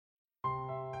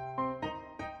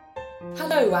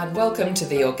Hello and welcome to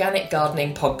the Organic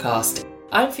Gardening Podcast.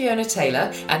 I'm Fiona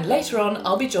Taylor and later on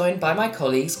I'll be joined by my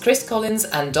colleagues Chris Collins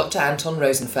and Dr. Anton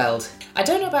Rosenfeld. I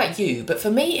don't know about you, but for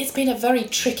me it's been a very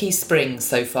tricky spring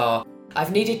so far.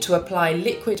 I've needed to apply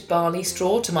liquid barley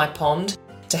straw to my pond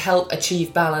to help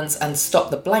achieve balance and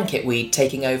stop the blanket weed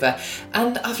taking over,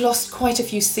 and I've lost quite a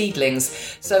few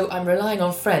seedlings, so I'm relying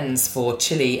on friends for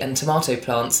chilli and tomato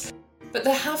plants. But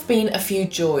there have been a few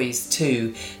joys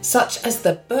too, such as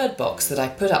the bird box that I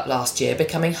put up last year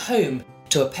becoming home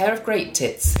to a pair of great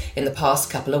tits in the past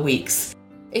couple of weeks.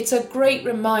 It's a great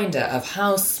reminder of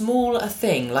how small a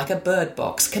thing like a bird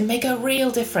box can make a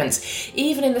real difference,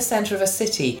 even in the centre of a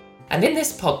city. And in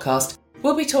this podcast,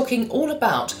 we'll be talking all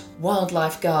about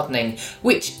wildlife gardening,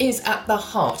 which is at the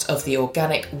heart of the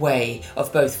organic way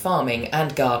of both farming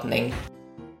and gardening.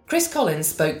 Chris Collins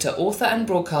spoke to author and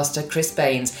broadcaster Chris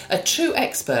Baines, a true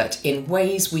expert in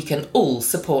ways we can all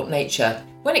support nature.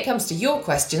 When it comes to your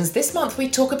questions, this month we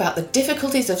talk about the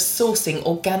difficulties of sourcing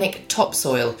organic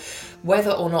topsoil,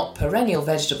 whether or not perennial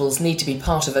vegetables need to be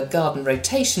part of a garden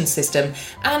rotation system,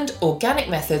 and organic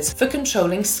methods for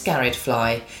controlling scarred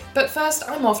fly. But first,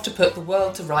 I'm off to put the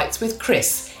world to rights with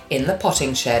Chris in the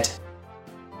potting shed.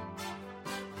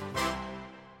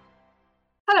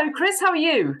 Hello, Chris. How are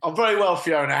you? I'm very well,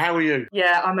 Fiona. How are you?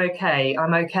 Yeah, I'm okay.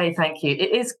 Thank you.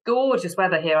 It is gorgeous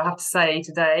weather here, I have to say,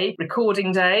 today.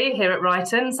 Recording day here at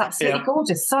Ryton. It's absolutely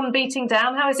gorgeous. Sun beating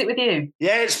down. How is it with you?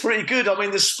 Yeah, it's pretty good. I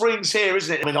mean, the spring's here,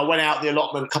 isn't it? I mean, I went out the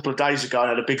allotment a couple of days ago and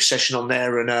had a big session on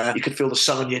there, and you could feel the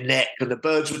sun on your neck, and the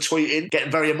birds were tweeting,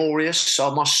 getting very amorious,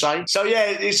 I must say. So, yeah,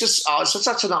 it's just it's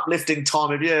such an uplifting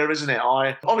time of year, isn't it?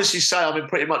 I honestly say I'm in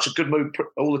pretty much a good mood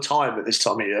all the time at this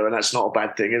time of year, and that's not a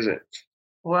bad thing, is it?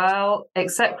 Well,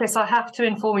 except, Chris, I have to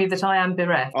inform you that I am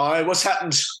bereft. Oh, what's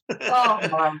happened? Oh,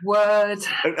 my word.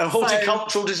 A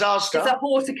horticultural disaster? It's a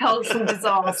horticultural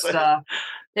disaster.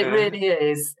 It really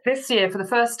is. This year, for the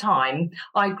first time,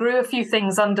 I grew a few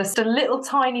things under just a little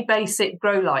tiny basic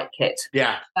grow light kit.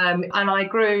 Yeah. And I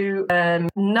grew a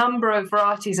number of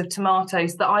varieties of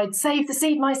tomatoes that I'd saved the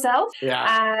seed myself.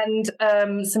 Yeah.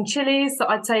 And some chilies that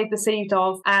I'd saved the seed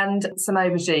of, and some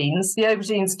aubergines. The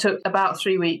aubergines took about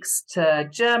 3 weeks to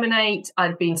germinate.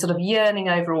 I'd been sort of yearning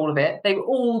over all of it. They were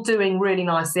all doing really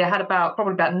nicely. I had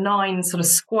probably about 9 sort of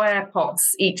square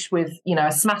pots, each with,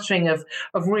 a smattering of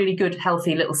really good,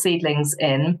 healthy little seedlings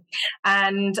in.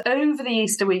 And over the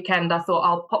Easter weekend, I thought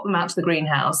I'll pop them out to the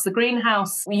greenhouse. The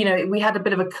greenhouse, we had a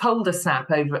bit of a colder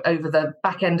snap over the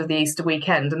back end of the Easter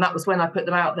weekend, and that was when I put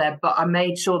them out there, but I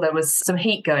made sure there was some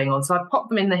heat going on. So I popped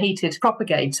them in the heated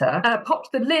propagator,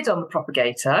 popped the lid on the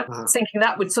propagator, thinking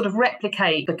that would sort of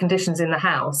replicate the conditions in the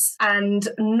house. And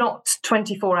not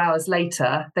 24 hours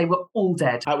later, they were all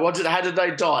dead. How did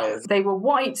they die? They were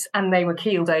white and they were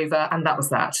keeled over, and that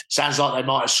was that. Sounds like they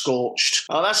might have scorched.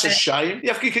 Oh, that's a shame.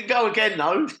 You can go again,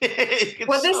 though.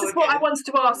 Well, this is what I wanted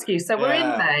to ask you. So we're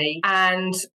in May,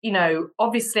 and,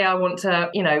 obviously I want to,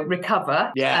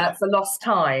 recover for lost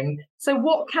time. So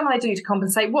what can I do to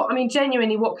compensate?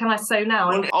 Genuinely, what can I sow now?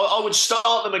 Well, I would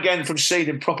start them again from seed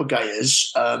and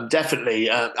propagators, definitely.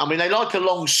 They like a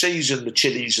long season, the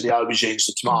chilies and the aubergines,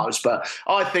 the tomatoes, but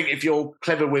I think if you're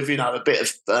clever with, a bit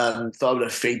of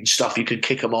foliar feed and stuff, you could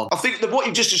kick them on. I think that what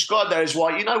you just described there is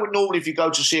why, when normally if you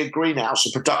go to see a greenhouse,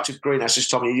 a productive greenhouse this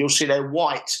time of year, you'll see they're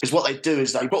white, because what they do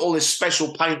is they put all this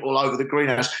special paint all over the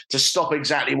greenhouse to stop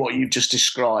exactly what you've just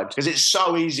described, because it's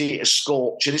so easy to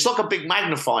scorch, and it's like a big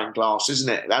magnifying glass, isn't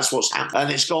it? That's what's happened,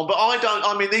 and it's gone. But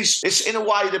it's in a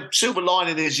way, the silver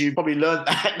lining is you probably learned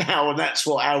that now, and that's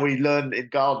how we learn in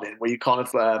gardening, where you kind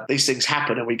of these things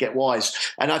happen and we get wise.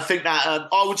 And I think that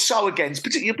I would sow again,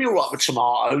 particularly you'll be all right with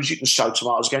tomatoes, you can sow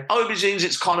tomatoes again. Aubergines,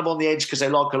 it's kind of on the edge because they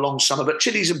like a long summer, but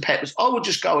chilies and peppers, I would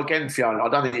just go again, Fiona. I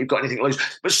don't think you've got anything to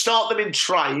lose, but start them in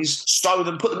trays, sow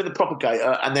them, put them in the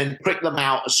propagator, and then prick them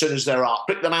out as soon as they're up.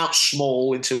 Prick them out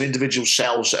small into individual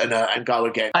cells and go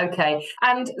again. Okay,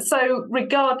 and so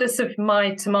regardless of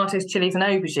my tomatoes, chilies and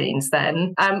aubergines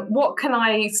then, what can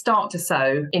I start to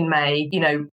sow in May,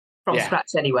 from scratch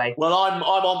anyway? Well,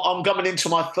 I'm coming into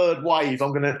my third wave.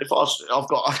 I've got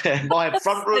my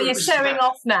front room. So you're showing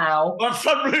off now. My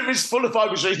front room is full of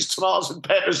aubergines, tomatoes, and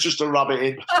peppers just to rub it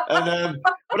in.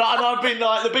 And I've been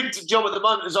the big job at the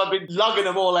moment is I've been lugging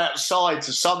them all outside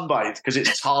to sunbathe because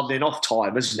it's hardening off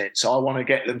time, isn't it? So I want to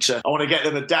get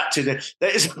them adapted.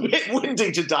 It's a bit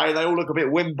windy today, and they all look a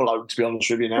bit windblown, to be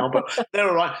honest with you now. But they're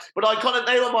all right. But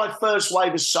they were my first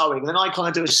wave of sowing, and then I kind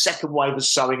of do a second wave of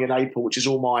sowing in April, which is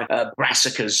all my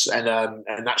brassicas and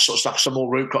that sort of stuff, some more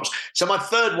root crops. So my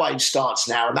third wave starts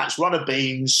now, and that's runner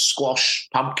beans, squash,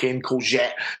 pumpkin,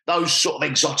 courgette, those sort of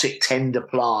exotic tender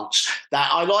plants. that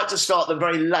I like to start them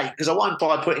very late because I won't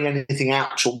try putting anything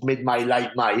out till mid-May,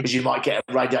 late May, because you might get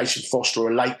a radiation frost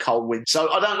or a late cold wind. So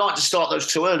I don't like to start those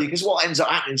too early because what ends up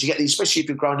happening is you get these, especially if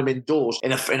you're growing them indoors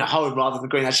in a home rather than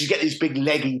greenhouse, you get these big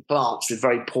leggy plants with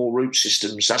very poor root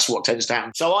systems. That's what tends to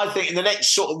happen. So I think in the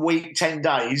next sort of week, 10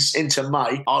 days into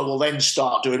May, I will then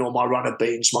start doing all my runner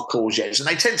beans, my courgettes, and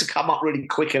they tend to come up really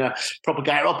quick in a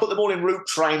propagator. I'll put them all in root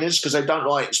trainers because they don't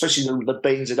like, especially the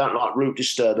beans, they don't like root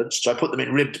disturbance. So I put them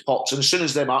in ribbed pots, and as soon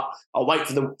as they're up, I'll wait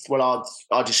for them. Well,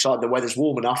 I decide the weather's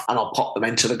warm enough, and I'll pop them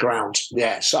into the ground.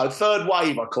 Yeah, so third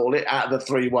wave, I call it, out of the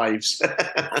 3 waves.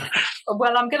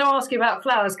 Well, I'm going to ask you about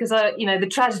flowers because, the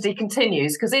tragedy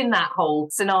continues because in that whole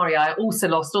scenario, I also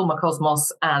lost all my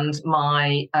cosmos and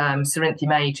my Cerinthy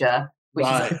major, which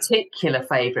is a particular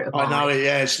favourite of mine. I know it,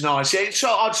 yeah, it's nice. Yeah, so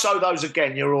I'd sow those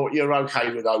again. You're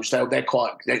okay with those. They're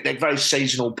very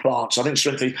seasonal plants. I think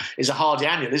Cerinthy is a hardy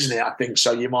annual, isn't it? I think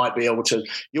so. You might be able to.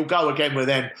 You'll go again with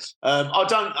them.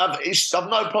 I've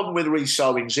no problem with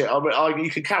resowings. You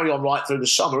can carry on right through the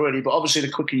summer, really, but obviously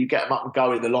the quicker you get them up and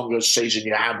going, the longer season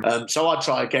you have. So I'd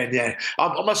try again. Yeah,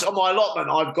 on my allotment,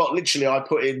 I've got literally. I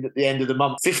put in at the end of the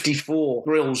month 54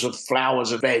 drills of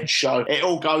flowers of veg. So it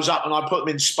all goes up, and I put them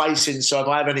in spacing. So if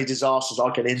I have any disasters, I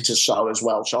can intersow as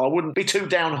well. So I wouldn't be too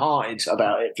downhearted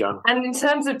about it, John. And in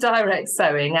terms of direct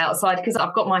sowing outside, because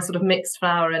I've got my sort of mixed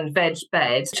flower and veg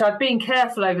bed, which I've been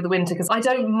careful over the winter because I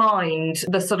don't mind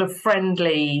the sort of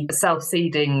friendly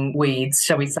self-seeding weeds,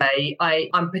 shall we say. I'm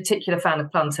a particular fan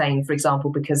of plantain, for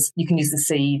example, because you can use the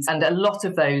seeds. And a lot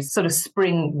of those sort of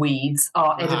spring weeds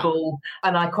are edible.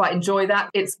 And I quite enjoy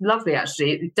that. It's lovely,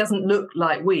 actually. It doesn't look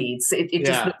like weeds. It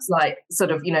just looks like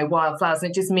sort of, wildflowers. And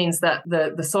it just means that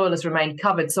the soil has remained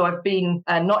covered. So I've been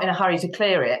not in a hurry to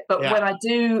clear it. But when I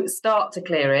do start to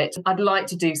clear it, I'd like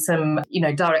to do some,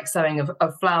 direct sowing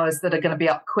of flowers that are going to be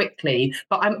up quickly.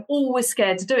 But I'm always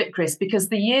scared to do it, Chris, because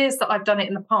the years that I've done it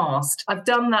in the past, I've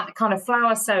done that kind of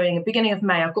flower sowing at the beginning of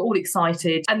May. I've got all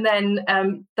excited, and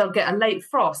then they'll get a late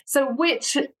frost. So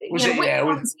which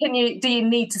ones do you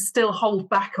need to still hold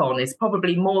back on is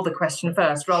probably more the question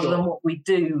first, rather than what we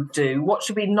do. What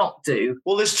should we not do?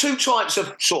 Well, there's 2 types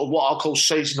of sort of what I'll call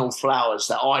seasonal flowers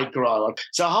that I grow.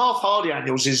 So half hardy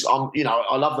annuals is, I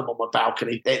love them on my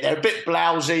balcony. They're a bit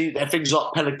blousy. They're things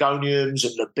like pelargoniums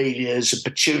and lobelias and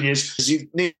petunias. You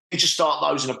need to start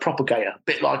those in a propagator, a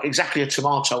bit like exactly a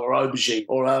tomato or aubergine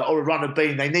or a runner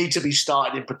bean. They need to be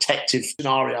started in protective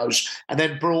scenarios and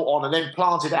then brought on and then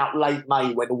planted out late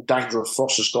May when all danger of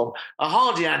frost has gone. A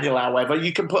hardy annual, however,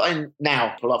 you can put in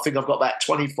now. Well, I think I've got about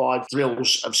 25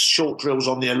 drills of short drills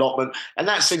on the allotment, and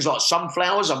that's things like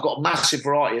sunflowers. I've got a massive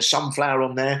variety of sunflower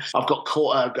on there. I've got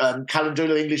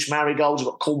calendula, English marigolds. I've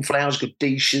got cornflowers,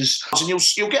 godetias, and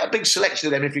you'll get a big selection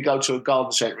of them if you go to a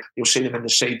garden centre. You'll see them in the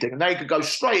seed thing, and they could go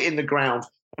straight in the ground.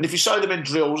 And if you sow them in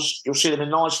drills, you'll see them in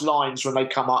nice lines when they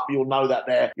come up. You'll know that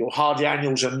they're your hardy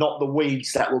annuals and not the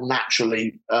weeds that will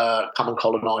naturally come and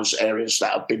colonise areas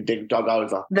that have been dug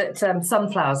over. That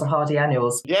sunflowers are hardy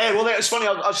annuals. Yeah, well, it's funny.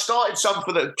 I started some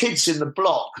for the kids in the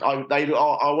block. I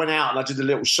went out and I did a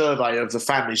little survey of the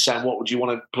family saying, what would you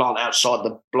want to plant outside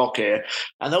the block here?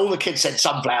 And all the kids said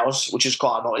sunflowers, which is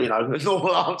quite a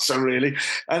normal answer, really.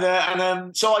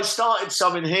 And so I started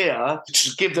some in here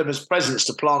to give them as presents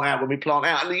to plant out when we plant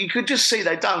out. And you could just see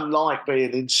they don't like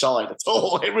being inside at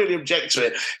all. They really object to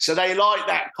it. So they like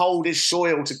that coldish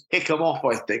soil to kick them off,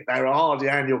 I think. They're a hardy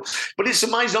annual. But it's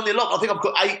amazing on the allotment. I think I've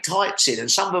got 8 types in, and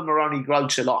some of them are only grow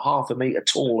to like 0.5 metre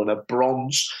tall and are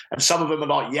bronze. And some of them are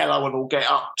like yellow and will get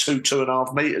up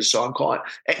 2.5 metres. So I'm quite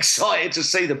excited to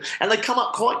see them. And they come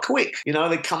up quite quick.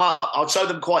 They come up. I'll sow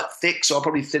them quite thick, so I'll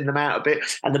probably thin them out a bit.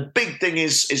 And the big thing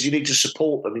is you need to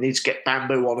support them. You need to get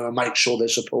bamboo on them and make sure they're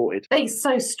supported. They're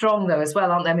so strong, though, as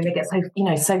well, aren't they? I mean, they get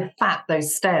so fat,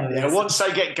 those stems. Yeah, once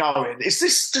they get going, it's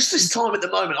this time at the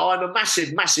moment. I'm a massive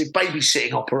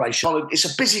babysitting operation. It's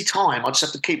a busy time. I just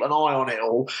have to keep an eye on it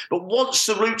all. But once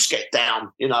the roots get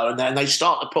down, and then they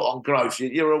start to put on growth,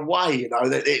 you're away.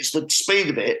 It's the speed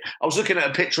of it. I was looking at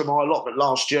a picture of my allotment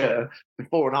last year,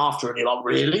 before and after, and you're like,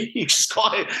 really? It's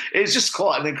just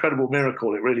quite an incredible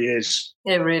miracle. It really is.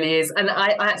 It really is. And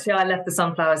I left the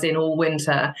sunflowers in all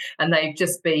winter, and they've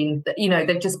just been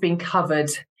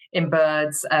covered in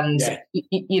birds, and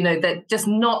that just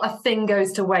not a thing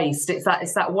goes to waste. It's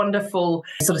that wonderful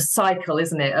sort of cycle,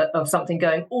 isn't it, of something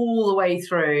going all the way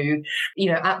through.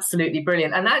 Absolutely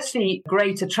brilliant, and actually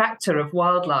great attractor of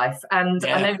wildlife. And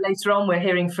I know later on we're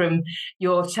hearing from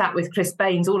your chat with Chris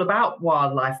Baines all about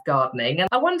wildlife gardening, and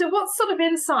I wonder what sort of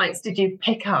insights did you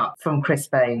pick up from Chris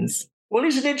Baines? Well,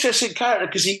 he's an interesting character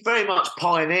because he very much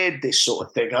pioneered this sort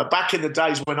of thing. Back in the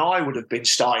days when I would have been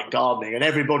starting gardening, and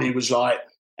everybody was like,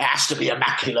 it has to be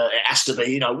immaculate. It has to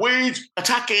be, weed,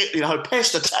 attack it,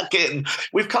 pest, attack it. And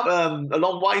we've come a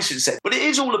long way since then. But it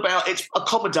is all about, it's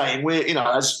accommodating. We're,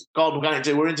 as Garden Organic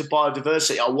do, we're into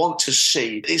biodiversity. I want to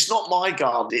see, it's not my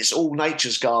garden, it's all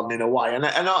nature's garden in a way. And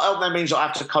that means I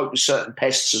have to cope with certain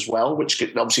pests as well, which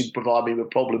could obviously provide me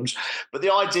with problems. But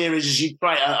the idea is you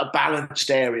create a balanced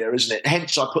area, isn't it?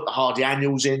 Hence, I put the hardy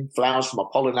annuals in, flowers for my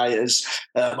pollinators.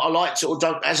 I like to,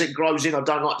 as it grows in, I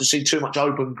don't like to see too much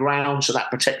open ground, so that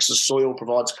protects the soil,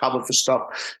 provides cover for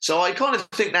stuff. So I kind of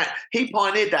think that he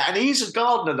pioneered that, and he's a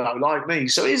gardener though, like me.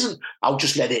 So it isn't, I'll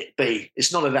just let it be.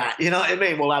 It's none of that. You know what I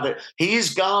mean? We'll have it. He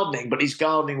is gardening, but he's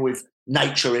gardening with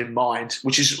nature in mind,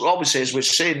 which is obviously, as we're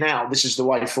seeing now, this is the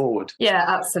way forward. Yeah,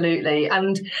 absolutely.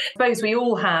 And I suppose we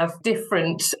all have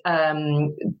different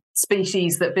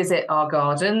species that visit our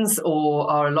gardens or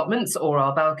our allotments or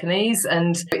our balconies,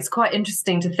 and it's quite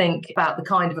interesting to think about the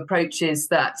kind of approaches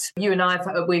that you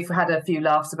and we've had a few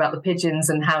laughs about the pigeons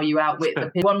and how you outwit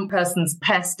the pigeon. One person's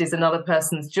pest is another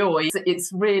person's joy. It's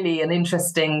really an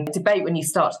interesting debate when you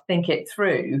start to think it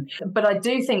through. But I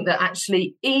do think that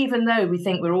actually, even though we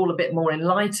think we're all a bit more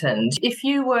enlightened, if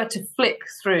you were to flick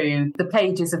through the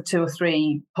pages of 2 or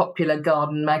 3 popular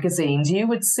garden magazines, you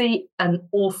would see an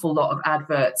awful lot of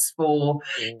adverts for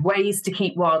ways to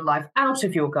keep wildlife out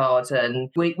of your garden.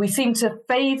 We seem to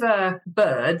favour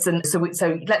birds, and so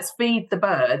let's feed the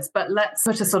birds, but let's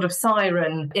put a sort of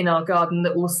siren in our garden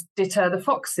that will deter the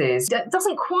foxes. It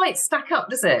doesn't quite stack up,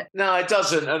 does it? No, it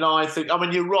doesn't. And I think,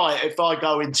 you're right.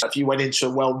 If you went into a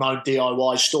well-known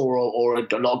DIY store or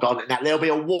a lot of gardening, there'll be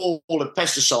a wall of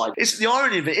pesticide. The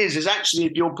irony of it is actually,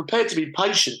 if you're prepared to be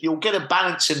patient, you'll get a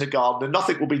balance in the garden and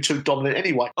nothing will be too dominant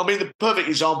anyway. The perfect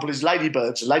example is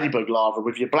ladybirds, ladybug larva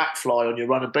with your black fly on your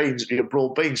runner beans, your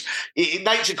broad beans.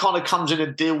 Nature kind of comes in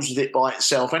and deals with it by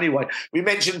itself anyway. We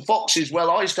mentioned foxes. Well,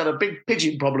 I used to have a big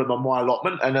pigeon problem on my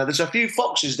allotment, and there's a few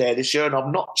foxes there this year, and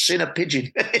I've not seen a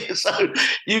pigeon. So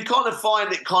you kind of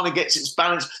find it kind of gets its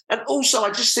balance. And also,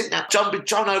 I just think that don't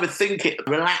overthink it.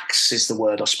 Relax is the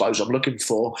word I suppose I'm looking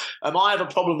for. I have a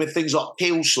problem with things like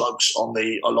keel slugs on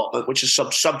the allotment, which is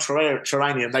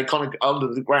subterranean. They kind of go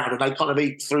under the ground and they kind of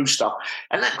eat through stuff,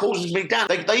 and that causes me down.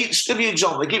 They eat, to give you an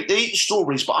example, they eat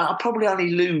strawberries, but I probably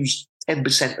only lose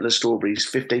 10% of the strawberries,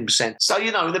 15%. So,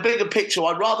 in the bigger picture,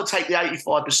 I'd rather take the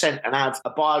 85% and have a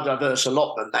biodiverse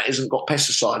allotment that hasn't got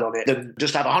pesticide on it than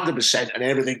just have 100% and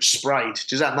everything's sprayed.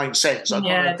 Does that make sense?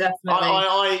 Yeah,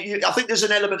 definitely. I think there's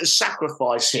an element of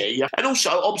sacrifice here. Yeah? And also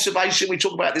observation. We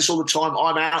talk about this all the time.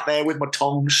 I'm out there with my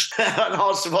tongs and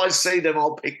if I see them,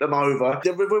 I'll pick them over.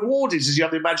 The reward is you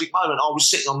have the magic moment. I was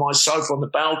sitting on my sofa on the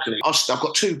balcony. I've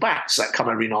got 2 bats that come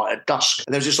every night at dusk.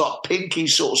 And there's just like pinky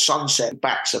sort of sunset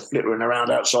bats are flittering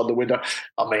around outside the window.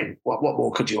 What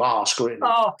more could you ask, really?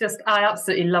 Oh, I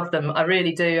absolutely love them. I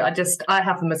really do. I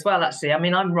have them as well, actually.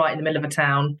 I'm right in the middle of a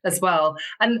town as well.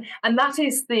 And that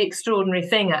is the extraordinary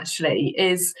thing, actually,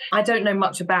 is I don't know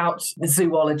much about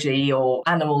zoology or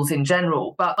animals in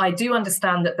general, but I do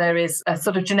understand that there is a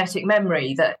sort of genetic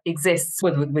memory that exists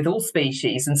with all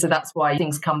species. And so that's why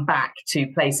things come back to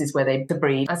places where they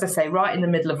breed. As I say, right in the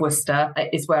middle of Worcester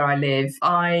is where I live.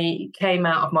 I came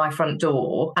out of my front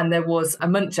door and there was a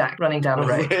muntjac running down the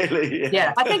road. Really?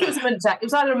 Yeah, I think it was a muntjac. It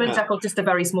was either a muntjac or just a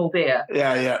very small deer.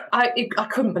 Yeah. I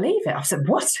couldn't believe it. I said,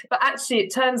 what? But actually,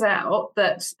 it turns out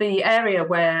that the area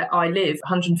where I live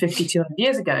 150, 200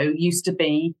 years ago used to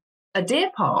be a deer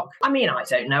park. I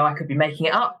don't know. I could be making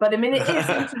it up, but it is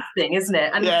interesting, isn't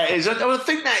it? And yeah, it is. I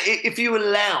think that if you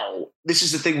allow, this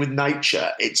is the thing with nature,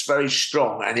 it's very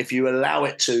strong. And if you allow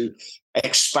it to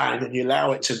expand and you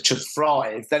allow it to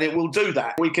thrive, then it will do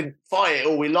that. We can fight it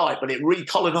all we like, but it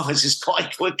recolonizes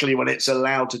quite quickly when it's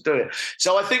allowed to do it.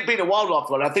 So I think being a wildlife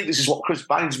guide, I think this is what Chris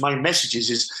Baines' main message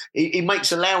is he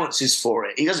makes allowances for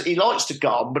it. He likes to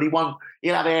garden, but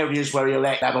he'll have areas where he'll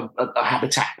have a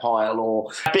habitat pile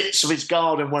or bits of his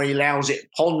garden where he allows it.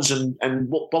 Ponds and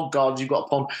what bog gardens you've got a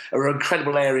pond are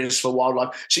incredible areas for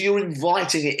wildlife. So you're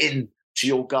inviting it in to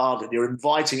your garden, you're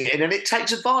inviting it in, and it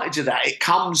takes advantage of that. It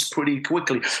comes pretty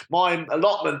quickly. My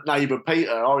allotment neighbour,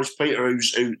 Peter, Irish Peter,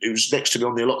 who's next to me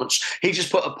on the allotments, he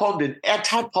just put a pond in. It had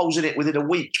tadpoles in it within a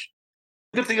week.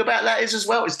 The good thing about that is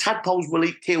tadpoles will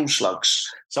eat keel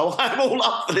slugs. So I'm all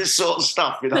up for this sort of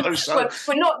stuff, So,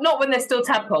 but not when they're still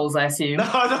tadpoles, I assume. No,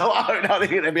 I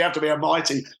think there'd have to be a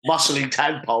mighty muscling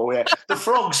tadpole. Yeah, the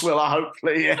frogs will,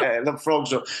 hopefully. Yeah, the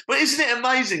frogs will. But isn't it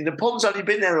amazing? The pond's only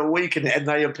been there a week, and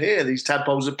they appear. These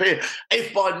tadpoles appear,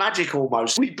 if by magic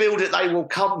almost. We build it, they will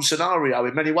come scenario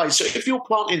in many ways. So if you're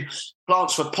planting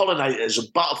plants for pollinators and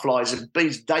butterflies and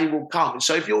bees, they will come.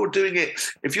 So if you're doing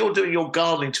your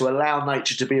gardening to allow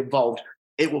nature to be involved,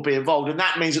 it will be involved. And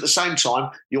that means at the same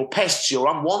time, your pests, your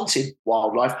unwanted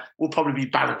wildlife will probably be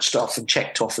balanced off and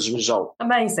checked off as a result.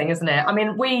 Amazing, isn't it? I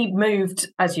mean, we moved,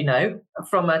 as you know,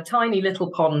 from a tiny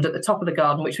little pond at the top of the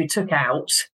garden, which we took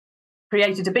out,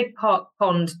 created a big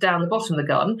pond down the bottom of the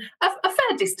garden, a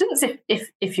fair distance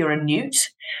if you're a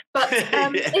newt, but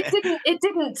it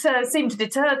didn't seem to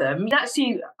deter them.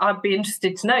 Actually, I'd be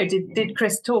interested to know, did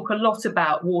Chris talk a lot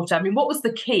about water? I mean, what was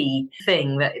the key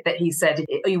thing that he said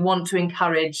you want to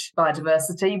encourage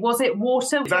biodiversity? Was it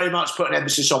water? Very much put an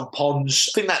emphasis on ponds.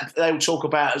 I think that they will talk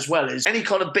about as well is any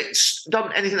kind of bits,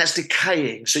 anything that's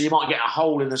decaying. So you might get a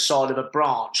hole in the side of a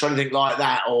branch or anything like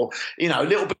that, or,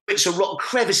 little bits of rock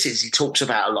crevices he talks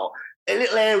about a lot.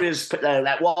 Little areas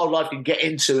that wildlife can get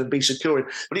into and be secure in.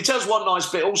 But he tells one nice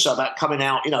bit also about coming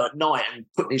out, at night and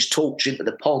putting his torch into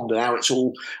the pond and how it's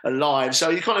all alive. So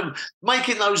you're kind of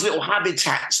making those little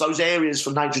habitats, those areas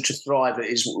for nature to thrive.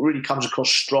 It really comes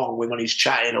across strong when he's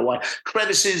chatting away.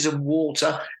 Crevices and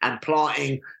water and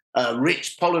planting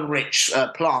pollen-rich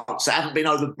plants that haven't been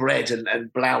overbred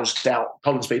and bloused out.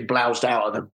 Pollen's been bloused out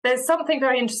of them. There's something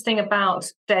very interesting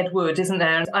about dead wood, isn't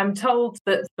there? I'm told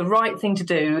that the right thing to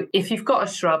do, if you've got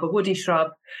a shrub, a woody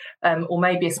shrub, or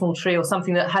maybe a small tree or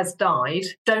something that has died,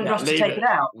 don't rush to take it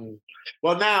out.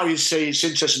 Well, now you see, it's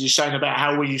interesting you're saying about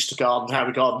how we used to garden, how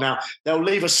we garden now. They'll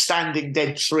leave a standing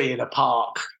dead tree in a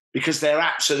park, because they're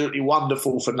absolutely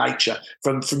wonderful for nature,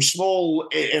 from small,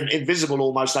 invisible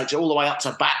almost nature, all the way up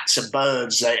to bats and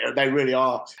birds. They really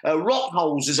are. Rot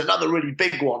holes is another really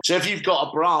big one. So if you've got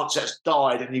a branch that's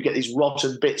died and you get these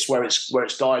rotten bits where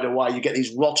it's died away, you get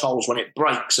these rot holes when it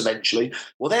breaks eventually.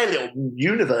 Well, they're little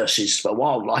universes for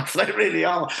wildlife. They really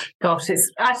are. Gosh, it's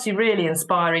actually really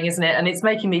inspiring, isn't it? And it's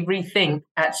making me rethink,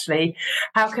 actually,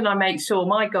 how can I make sure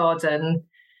my garden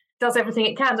does everything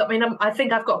it can. I mean, I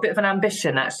think I've got a bit of an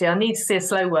ambition, actually. I need to see a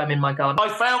slow worm in my garden. I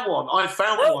found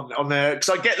one on there, because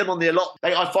I get them on the allot.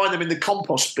 I find them in the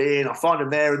compost bin. I find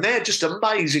them there, and they're just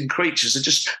amazing creatures. They're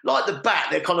just like the bat.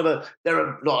 They're kind of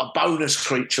like a bonus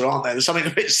creature, aren't they? There's something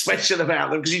a bit special about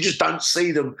them, because you just don't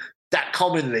see them that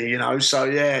commonly, So,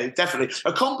 yeah, definitely.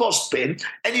 A compost bin,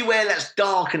 anywhere that's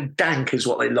dark and dank is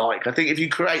what they like. I think if you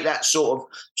create that sort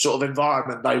of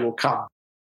environment, they will come.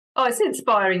 Oh, it's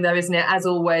inspiring, though, isn't it? As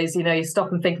always, you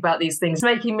stop and think about these things,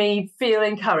 making me feel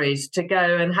encouraged to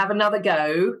go and have another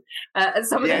go at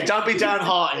some of Yeah, don't be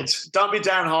downhearted. Don't be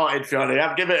downhearted,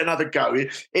 Fiona. Give it another go.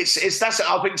 That's.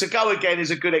 I think to go again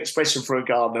is a good expression for a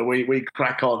gardener. We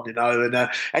crack on,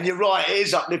 and you're right. It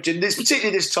is uplifting.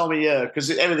 Particularly this time of year,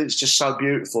 because everything's just so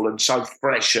beautiful and so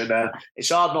fresh, and it's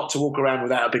hard not to walk around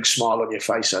without a big smile on your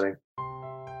face, I think.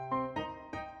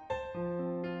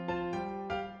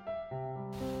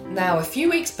 Now, a few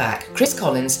weeks back, Chris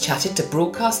Collins chatted to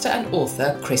broadcaster and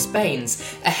author Chris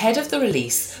Baines ahead of the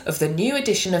release of the new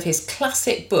edition of his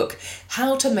classic book,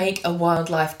 How to Make a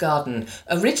Wildlife Garden,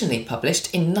 originally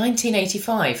published in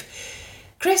 1985.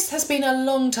 Chris has been a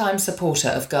long-time supporter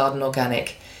of Garden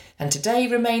Organic and today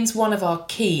remains one of our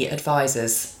key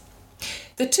advisors.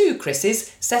 The two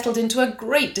Chris's settled into a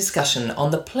great discussion on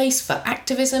the place for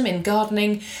activism in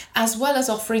gardening, as well as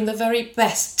offering the very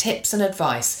best tips and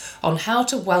advice on how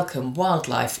to welcome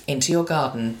wildlife into your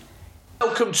garden.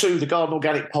 Welcome to the Garden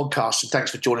Organic podcast, and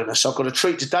thanks for joining us. I've got a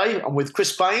treat today. I'm with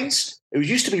Chris Baines, who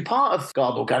used to be part of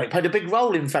Garden Organic, played a big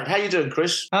role, in fact. How are you doing,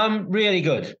 Chris? Really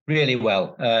good, really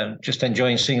well. Just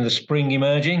enjoying seeing the spring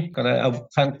emerging. Got a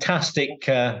fantastic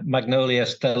Magnolia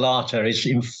stellata is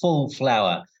in full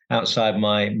flower outside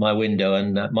my window,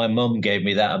 and my mum gave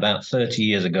me that about 30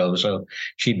 years ago, so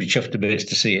she'd be chuffed to bits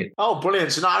to see it. Oh,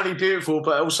 brilliant. So not only beautiful,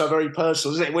 but also very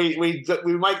personal, isn't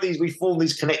it? We form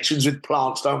these connections with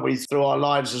plants, don't we, through our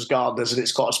lives as gardeners, and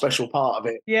it's quite a special part of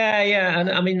it. Yeah.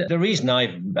 And I mean, the reason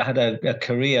I've had a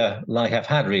career like I've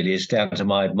had really is down to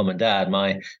my mum and dad.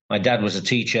 My dad was a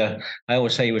teacher. I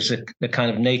always say he was a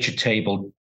kind of nature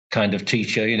table kind of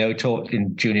teacher, taught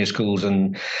in junior schools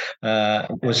and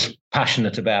was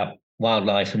passionate about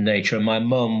wildlife and nature. And my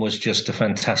mum was just a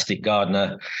fantastic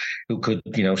gardener who could,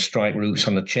 strike roots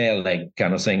on the chair leg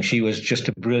kind of thing. She was just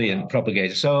a brilliant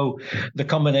propagator. So the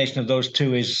combination of those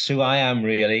two is who I am,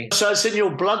 really. So it's in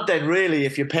your blood then, really.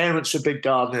 If your parents were big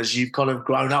gardeners, you've kind of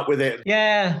grown up with it.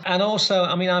 Yeah. And also,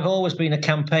 I mean, I've always been a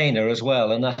campaigner as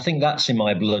well. And I think that's in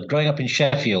my blood. Growing up in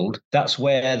Sheffield, that's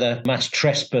where the mass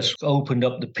trespass opened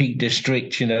up the Peak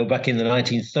District, back in the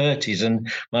 1930s.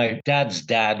 And my dad's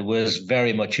dad was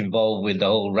very much involved involved with the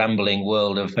whole rambling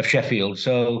world of Sheffield.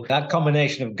 So that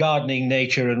combination of gardening,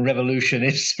 nature, and revolution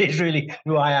is really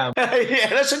who I am. Yeah,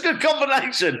 that's a good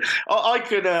combination. I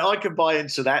can buy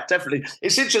into that, definitely.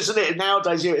 It's interesting, isn't it?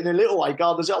 Nowadays, in a little way,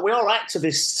 gardeners, we are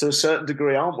activists to a certain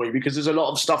degree, aren't we? Because there's a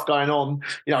lot of stuff going on,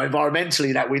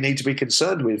 environmentally that we need to be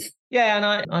concerned with. Yeah, and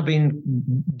I've been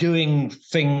doing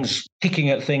things, picking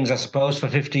at things, I suppose, for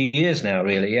 50 years now,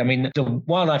 really. I mean, the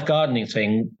wildlife gardening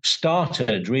thing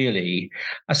started, really,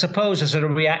 I suppose, as a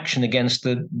reaction against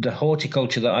the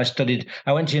horticulture that I studied.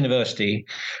 I went to university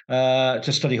to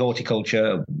study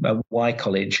horticulture at Y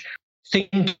College,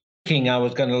 thinking I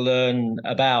was going to learn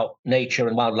about nature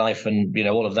and wildlife and,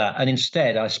 all of that. And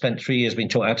instead, I spent 3 years being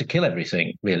taught how to kill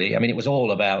everything, really. I mean, it was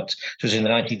all about, it was in the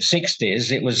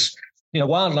 1960s, it was...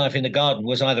 wildlife in the garden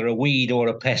was either a weed or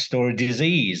a pest or a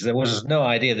disease. There was no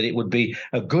idea that it would be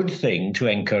a good thing to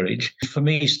encourage. For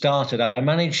me, I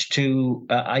managed to,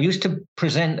 I used to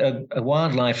present a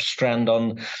wildlife strand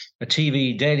on a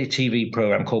daily TV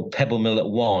program called Pebble Mill at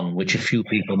 1, which a few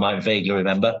people might vaguely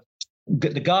remember.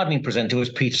 The gardening presenter was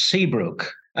Peter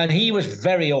Seabrook. And he was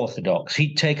very orthodox.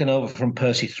 He'd taken over from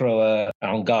Percy Thrower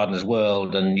on Gardener's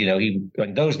World. And,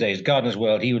 in those days, Gardener's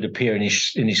World, he would appear in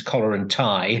his collar and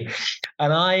tie.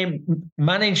 And I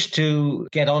managed to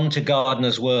get onto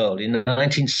Gardener's World in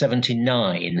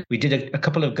 1979. We did a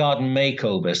couple of garden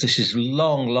makeovers. This is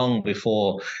long, long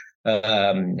before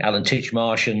Alan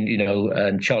Titchmarsh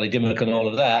and Charlie Dimmock and all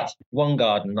of that. One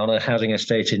garden on a housing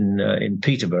estate in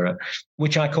Peterborough,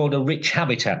 which I called a rich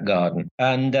habitat garden.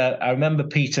 And I remember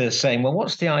Peter saying, well,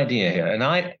 what's the idea here?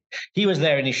 And he was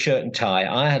there in his shirt and tie.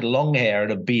 I had long hair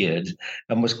and a beard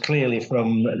and was clearly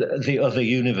from the other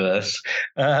universe.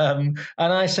 And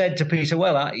I said to Peter,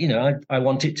 well, I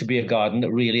want it to be a garden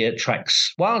that really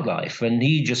attracts wildlife. And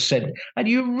he just said, and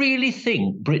you really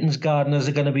think Britain's gardeners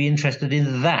are going to be interested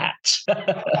in that?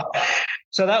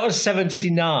 So that was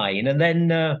 79. And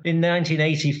then in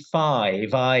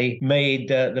 1985, I made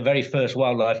the very first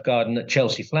wildlife garden at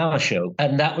Chelsea Flower Show.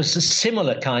 And that was a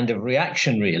similar kind of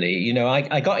reaction, really.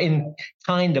 I got in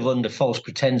kind of under false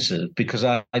pretenses because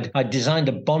I designed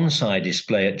a bonsai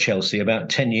display at Chelsea about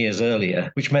 10 years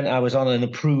earlier, which meant I was on an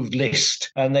approved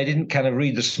list. And they didn't kind of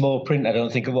read the small print, I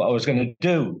don't think, of what I was going to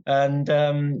do. And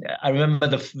I remember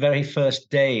the very first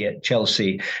day at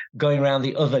Chelsea going around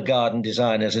the other garden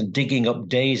designers and digging up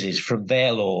daisies from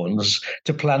their lawns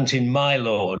to plant in my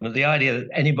lawn. And the idea that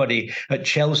anybody at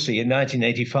Chelsea in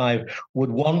 1985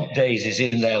 would want daisies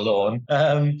in their lawn.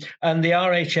 And the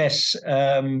RHS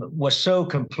was so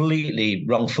completely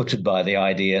wrong-footed by the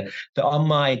idea that on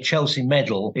my Chelsea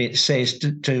medal, it says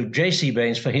to J.C.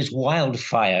 Baines for his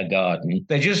wildfire garden.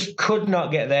 They just could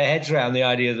not get their heads around the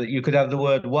idea that you could have the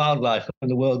word wildlife and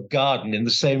the word garden in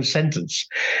the same sentence.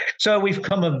 So we've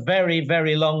come a very,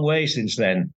 very long way since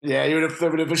then. Yeah, they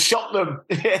would have shot them.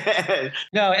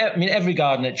 No, I mean, every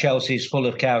garden at Chelsea is full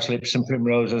of cowslips and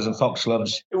primroses and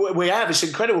foxgloves. We have. It's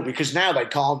incredible because now they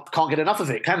can't get enough of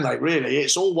it, can they, really?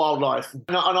 It's all wildlife.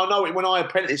 And I know it, when I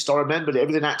apprenticed, I remembered it.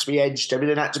 Everything had to be edged.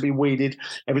 Everything had to be weeded.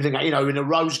 Everything, in a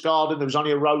rose garden, there was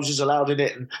only a roses allowed in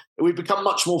it. And we've become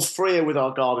much more freer with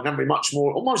our garden, haven't we? Much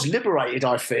more, almost liberated,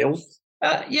 I feel.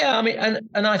 Yeah,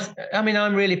 I mean,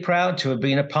 I'm really proud to have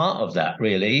been a part of that.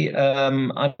 Really,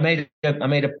 I made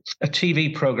a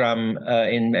TV program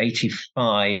in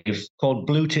 '85 called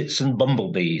Blue Tits and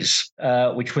Bumblebees,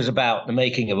 which was about the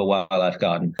making of a wildlife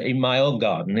garden in my own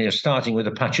garden. Starting with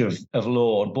a patch of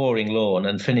lawn, boring lawn,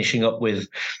 and finishing up with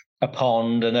a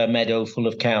pond and a meadow full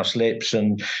of cowslips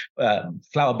and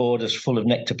flower borders full of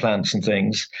nectar plants and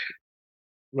things.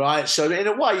 Right. So in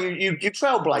a way, you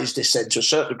trailblazed this then to a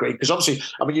certain degree, because obviously,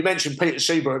 I mean, you mentioned Peter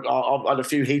Seabrook. I've had a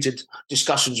few heated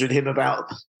discussions with him about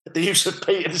the use of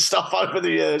peat and stuff over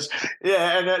the years.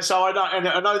 Yeah, and so I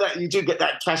know that you do get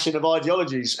that clashing of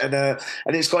ideologies, and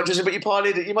it's quite interesting. But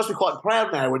you must be quite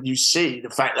proud now when you see the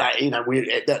fact that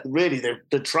that really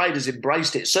the trade has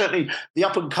embraced it. Certainly, the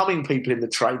up and coming people in the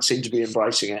trade seem to be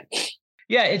embracing it.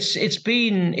 Yeah,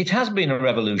 it has been a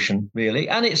revolution, really,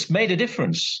 and it's made a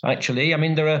difference, actually. I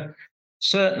mean, there are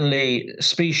certainly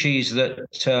species that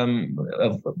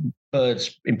of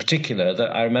birds in particular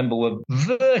that I remember were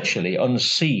virtually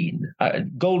unseen.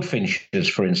 Goldfinches,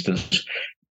 for instance,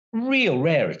 real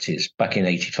rarities back in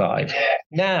 '85.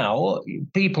 Now,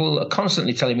 people are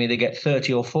constantly telling me they get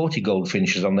 30 or 40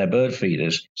 goldfinches on their bird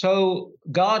feeders. So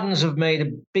gardens have made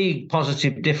a big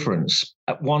positive difference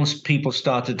once people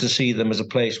started to see them as a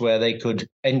place where they could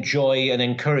enjoy and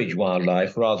encourage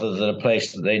wildlife rather than a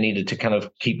place that they needed to kind of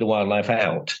keep the wildlife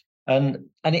out.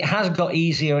 And it has got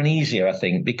easier and easier, I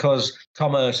think, because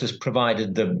commerce has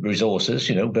provided the resources,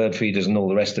 bird feeders and all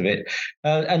the rest of it.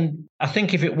 And I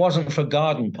think if it wasn't for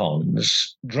garden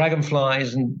ponds,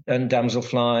 dragonflies and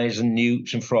damselflies and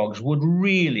newts and frogs would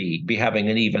really be having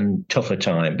an even tougher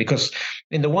time, because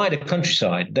in the wider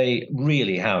countryside, they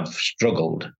really have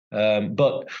struggled.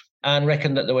 But Anne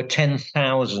reckoned that there were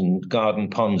 10,000 garden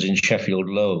ponds in Sheffield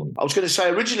alone. I was going to say,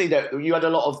 originally that you had a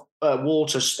lot of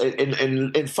water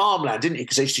in farmland, didn't you?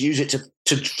 Because they used to use it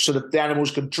to so that the animals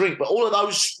could drink. But all of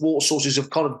those water sources have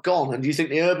kind of gone. And do you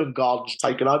think the urban gardens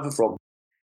taken over from?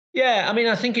 Yeah, I mean,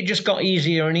 I think it just got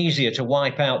easier and easier to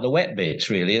wipe out the wet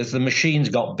bits, really, as the machines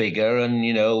got bigger and,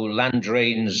 land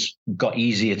drains got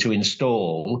easier to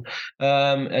install,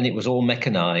 and it was all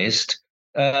mechanised.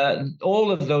 All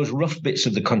of those rough bits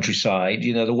of the countryside,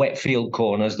 the wet field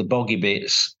corners, the boggy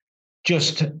bits,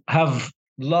 just have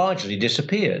largely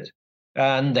disappeared.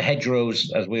 And the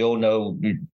hedgerows, as we all know,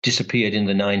 disappeared in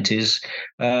the 90s.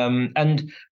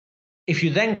 And if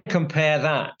you then compare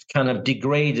that kind of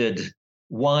degraded,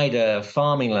 wider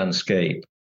farming landscape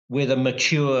with a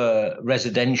mature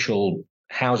residential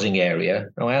housing area.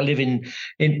 I live in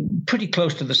pretty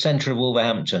close to the centre of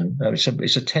Wolverhampton. It's a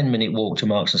 10-minute walk to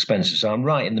Marks and Spencer, so I'm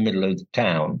right in the middle of the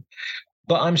town.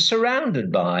 But I'm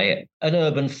surrounded by an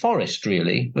urban forest,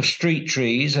 really, of street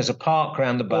trees. There's a park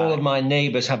around the back. All of my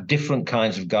neighbours have different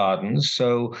kinds of gardens.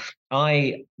 So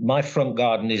my front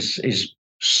garden is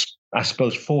I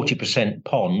suppose 40%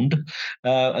 pond,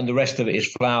 and the rest of it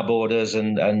is flower borders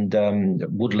and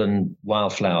woodland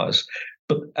wildflowers.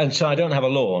 And so I don't have a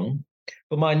lawn.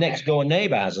 But my next door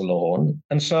neighbour has a lawn.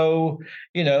 And so,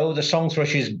 the song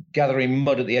thrush is gathering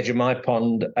mud at the edge of my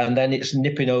pond, and then it's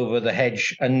nipping over the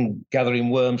hedge and gathering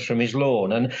worms from his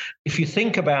lawn. And if you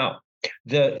think about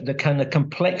the kind of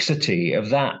complexity of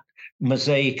that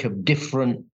mosaic of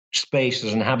different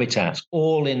spaces and habitats,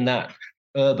 all in that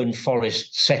urban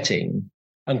forest setting,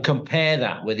 and compare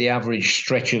that with the average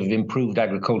stretch of improved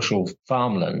agricultural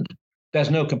farmland,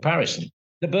 there's no comparison.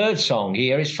 The bird song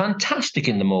here is fantastic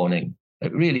in the morning.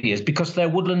 It really is, because they're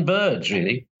woodland birds,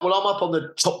 really. Well, I'm up on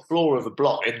the top floor of a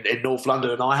block in North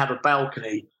London, and I have a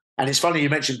balcony. And it's funny you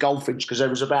mentioned goldfinch, because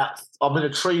I'm in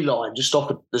a tree line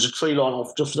there's a tree line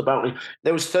off just the balcony.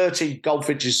 There was 30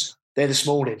 goldfinches there this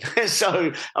morning.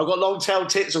 So I've got long-tailed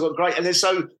tits, I've got great, and it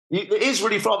is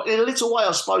really fun. In a little way,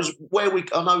 I suppose,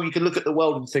 I know you can look at the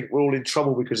world and think we're all in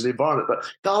trouble because of the environment, but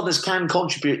gardeners can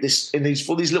contribute these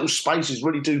little spaces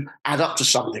really do add up to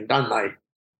something, don't they?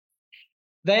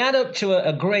 They add up to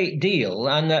a great deal,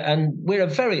 and we're a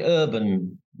very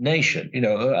urban nation.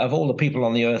 Of all the people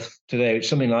on the earth today, it's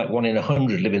something like 1 in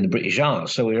 100 live in the British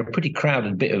Isles, so we're a pretty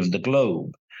crowded bit of the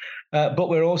globe. But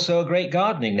we're also a great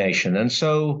gardening nation, and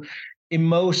so in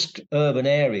most urban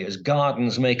areas,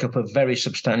 gardens make up a very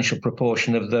substantial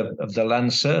proportion of the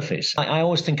land surface. I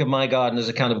always think of my garden as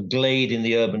a kind of glade in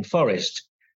the urban forest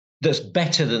that's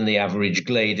better than the average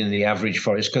glade in the average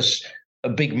forest, because a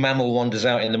big mammal wanders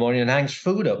out in the morning and hangs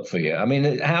food up for you. I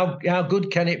mean, how good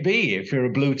can it be if you're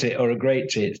a blue tit or a great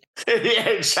tit? Yeah,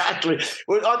 exactly.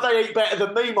 Well, they eat better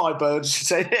than me, my birds.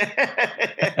 So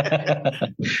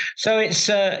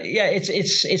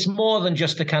it's more than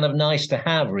just a kind of nice to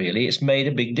have, really. It's made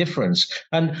a big difference.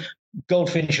 And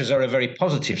goldfinches are a very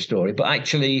positive story, but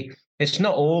actually it's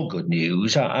not all good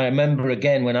news. I remember,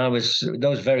 again, when I was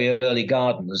those very early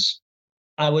gardens,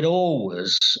 I would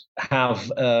always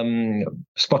have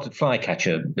spotted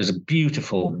flycatcher. There's a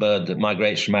beautiful bird that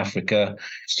migrates from Africa,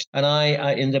 and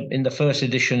I in the first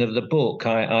edition of the book,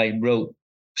 I wrote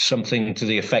something to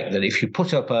the effect that if you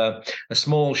put up a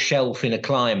small shelf in a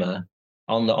climber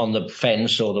on the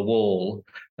fence or the wall,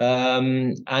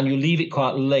 and you leave it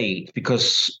quite late,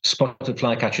 because spotted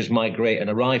flycatchers migrate and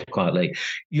arrive quite late,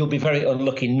 you'll be very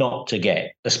unlucky not to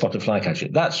get a spotted flycatcher.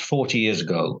 That's 40 years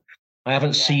ago. I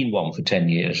haven't seen one for 10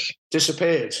 years.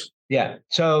 Disappeared. Yeah.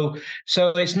 So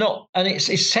it's not, and it's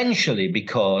essentially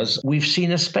because we've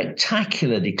seen a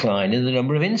spectacular decline in the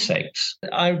number of insects.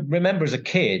 I remember as a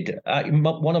kid,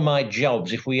 one of my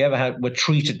jobs, if we ever were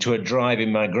treated to a drive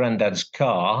in my granddad's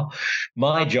car,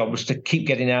 my job was to keep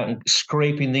getting out and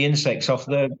scraping the insects off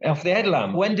the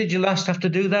headlamp. When did you last have to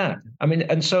do that? I mean,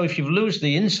 and so if you lose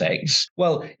the insects,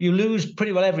 well, you lose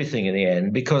pretty well everything in the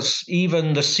end, because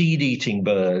even the seed-eating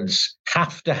birds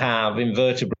have to have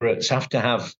invertebrates, have to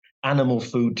have animal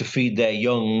food to feed their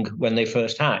young when they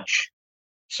first hatch.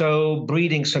 So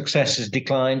breeding success has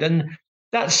declined, and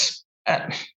that's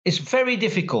it's very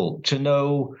difficult to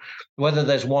know whether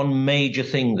there's one major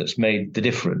thing that's made the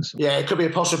difference. Yeah, it could be a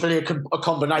possibility, a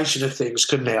combination of things,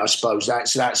 couldn't it? I suppose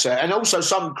that's and also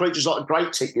some creatures like the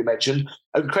great tit you mentioned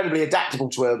are incredibly adaptable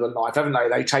to urban life, haven't they?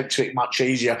 They take to it much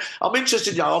easier. I'm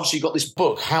interested. Obviously, you've got this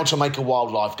book, How to Make a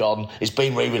Wildlife Garden. It's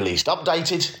been re-released,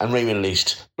 updated and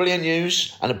re-released. Brilliant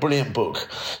news and a brilliant book.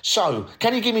 So,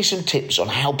 can you give me some tips on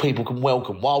how people can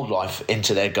welcome wildlife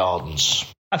into their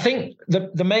gardens? I think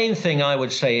the main thing I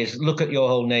would say is look at your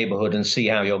whole neighbourhood and see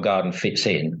how your garden fits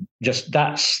in. Just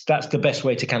that's the best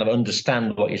way to kind of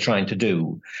understand what you're trying to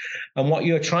do. And what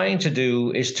you're trying to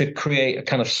do is to create a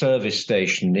kind of service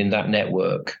station in that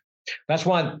network. That's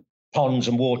why ponds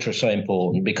and water are so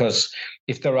important, because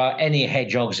if there are any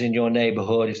hedgehogs in your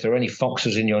neighbourhood, if there are any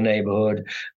foxes in your neighbourhood,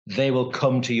 they will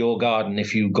come to your garden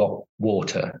if you've got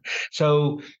water.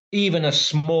 So even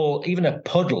a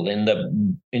puddle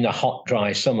in a hot,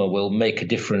 dry summer will make a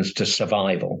difference to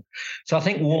survival. So I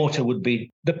think water would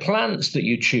be the plants that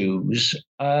you choose.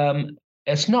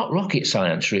 It's not rocket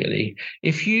science, really.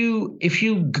 If you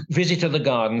visit other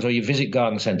gardens or you visit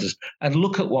garden centres and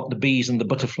look at what the bees and the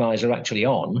butterflies are actually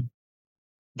on,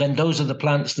 then those are the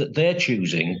plants that they're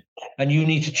choosing, and you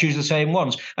need to choose the same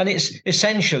ones. And it's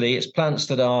plants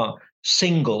that are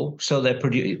single, so they're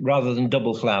rather than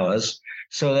double flowers,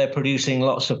 so they're producing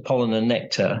lots of pollen and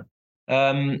nectar,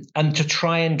 and to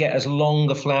try and get as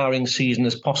long a flowering season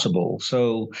as possible.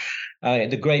 So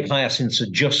the grape hyacinths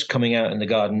are just coming out in the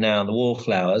garden now, the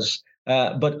wallflowers.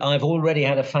 But I've already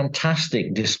had a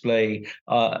fantastic display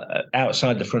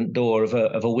outside the front door of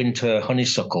a winter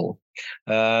honeysuckle,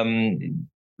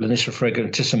 Lanissa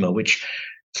fragrantissima, which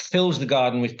fills the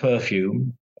garden with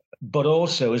perfume, but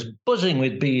also is buzzing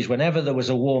with bees whenever there was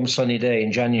a warm, sunny day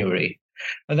in January.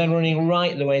 And then running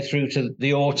right the way through to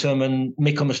the autumn and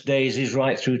Michaelmas daisies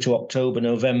right through to October,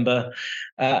 November.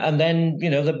 And then,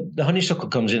 the honeysuckle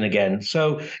comes in again.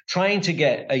 So trying to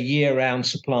get a year-round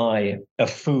supply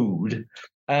of food,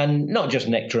 and not just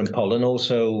nectar and pollen,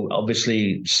 also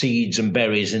obviously seeds and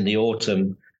berries in the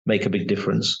autumn make a big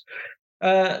difference.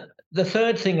 The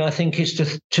third thing I think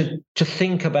is to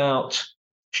think about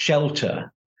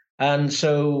shelter. And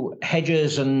so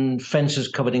hedges and fences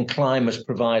covered in climbers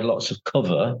provide lots of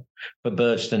cover for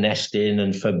birds to nest in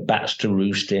and for bats to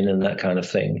roost in and that kind of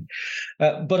thing.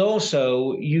 But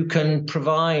also you can boost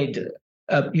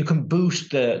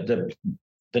the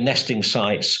nesting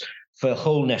sites for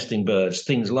whole nesting birds,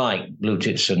 things like blue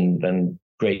tits and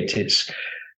great tits,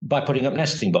 by putting up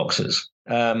nesting boxes.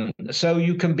 So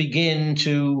you can begin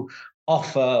to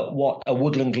offer what a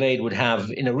woodland glade would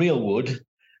have in a real wood,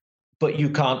 but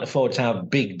you can't afford to have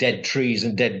big dead trees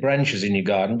and dead branches in your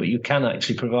garden, but you can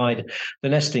actually provide the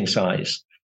nesting size.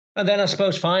 And then I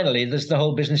suppose finally, there's the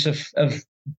whole business of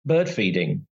bird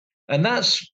feeding. And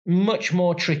that's much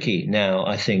more tricky now,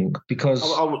 I think, because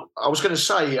I was going to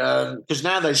say, because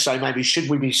now they say maybe should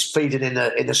we be feeding in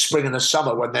the spring and the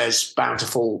summer when there's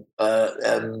bountiful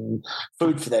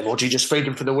food for them, or do you just feed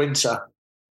them for the winter?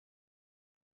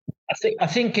 I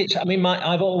think it's. I mean,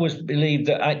 I've always believed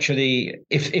that actually,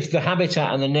 if the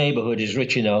habitat and the neighbourhood is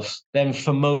rich enough, then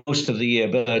for most of the year,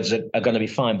 birds are going to be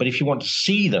fine. But if you want to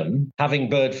see them, having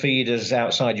bird feeders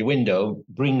outside your window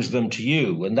brings them to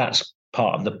you, and that's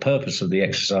part of the purpose of the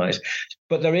exercise.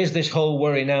 But there is this whole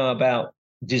worry now about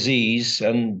disease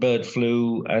and bird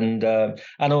flu, and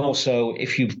also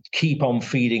if you keep on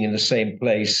feeding in the same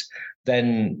place,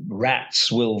 then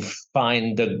rats will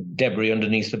find the debris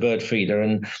underneath the bird feeder.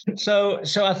 And so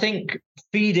I think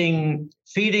feeding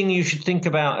you should think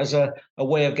about as a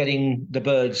way of getting the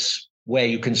birds where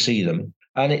you can see them.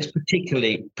 And it's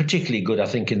particularly good, I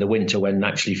think, in the winter when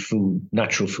actually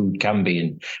natural food can be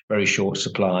in very short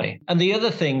supply. And the other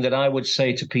thing that I would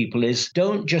say to people is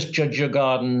don't just judge your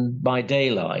garden by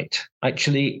daylight.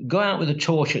 Actually, go out with a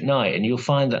torch at night and you'll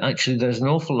find that actually there's an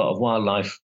awful lot of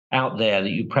wildlife out there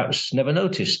that you perhaps never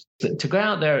noticed. To go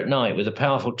out there at night with a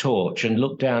powerful torch and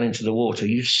look down into the water,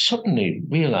 you suddenly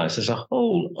realize there's a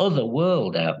whole other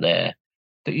world out there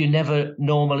that you never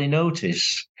normally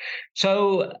notice.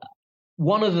 So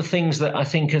one of the things that I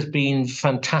think has been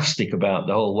fantastic about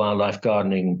the whole wildlife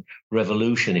gardening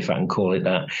revolution, if I can call it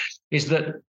that, is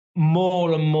that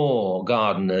more and more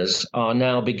gardeners are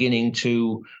now beginning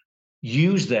to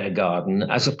use their garden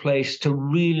as a place to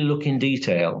really look in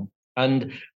detail.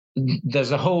 And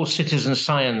there's a whole citizen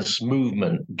science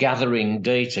movement gathering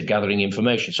data, gathering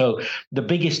information. So the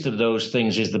biggest of those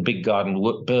things is the Big Garden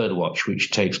Bird Watch,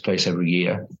 which takes place every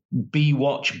year. Bee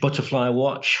Watch, Butterfly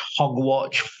Watch, Hog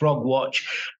Watch, Frog Watch.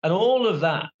 And all of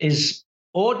that is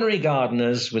ordinary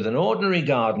gardeners with an ordinary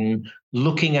garden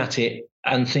looking at it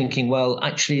and thinking, well,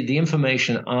 actually, the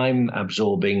information I'm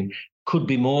absorbing could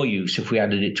be more use if we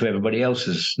added it to everybody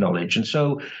else's knowledge. And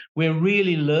so we're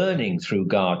really learning through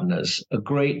gardeners a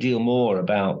great deal more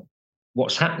about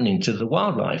what's happening to the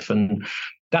wildlife. And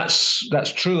that's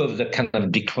true of the kind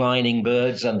of declining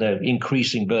birds and the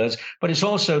increasing birds, but it's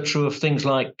also true of things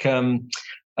like the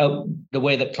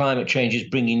way that climate change is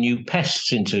bringing new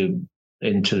pests into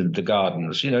the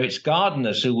gardens. It's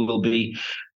gardeners who will be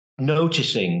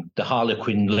noticing the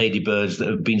harlequin ladybirds that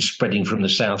have been spreading from the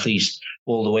southeast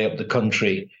all the way up the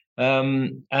country,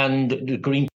 and the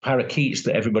green parakeets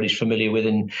that everybody's familiar with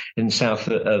in south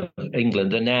of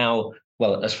England are now,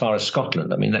 well, as far as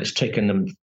Scotland. I mean, that's taken them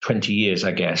 20 years,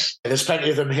 I guess. There's plenty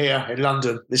of them here in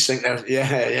London. This thing,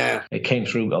 yeah. They came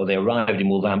through. They arrived in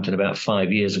Wolverhampton about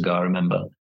 5 years ago, I remember.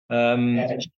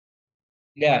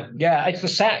 Yeah.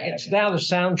 It's now the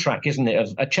soundtrack, isn't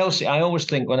it? Of Chelsea. I always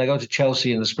think when I go to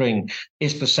Chelsea in the spring,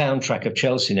 it's the soundtrack of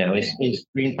Chelsea now. It's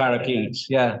green parakeets.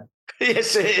 Yeah.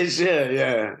 Yes, it is.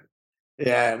 Yeah.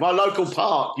 My local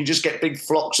park, you just get big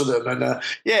flocks of them, and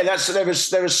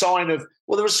they're a sign of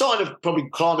probably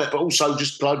climate, but also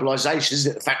just globalization,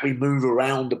 isn't it? The fact we move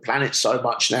around the planet so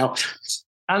much now.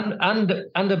 And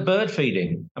the bird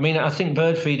feeding. I mean, I think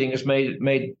bird feeding has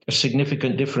made a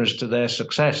significant difference to their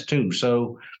success too.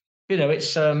 So,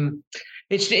 it's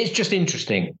just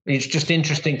interesting. It's just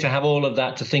interesting to have all of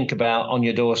that to think about on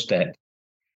your doorstep.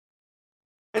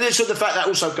 And then the fact that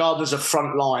also gardeners are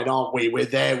front line, aren't we? We're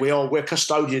there. We're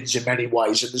custodians in many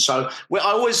ways, and so I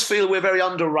always feel we're very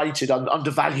underrated,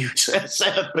 undervalued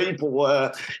set of people,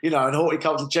 and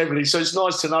horticulture generally. So it's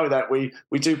nice to know that we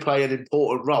do play an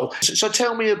important role. So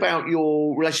tell me about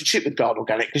your relationship with Garden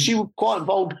Organic, because you were quite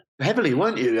involved heavily,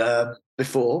 weren't you,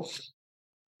 before?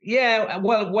 Yeah,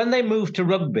 well, when they moved to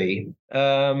Rugby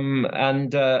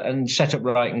and set up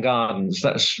Wrighton Gardens,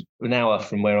 that's an hour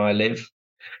from where I live.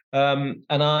 And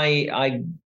I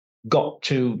got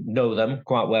to know them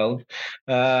quite well.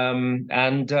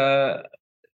 And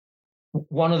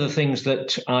one of the things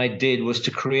that I did was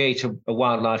to create a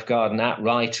wildlife garden at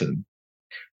Wrighton,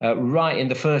 right in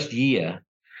the first year,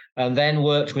 and then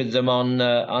worked with them on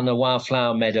a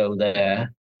wildflower meadow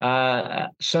there.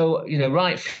 So,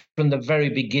 right from the very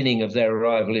beginning of their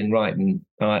arrival in Wrighton,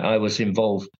 I was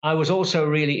involved. I was also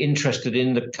really interested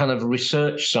in the kind of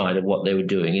research side of what they were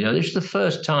doing. This is the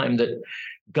first time that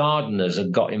gardeners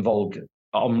have got involved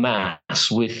en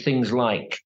masse with things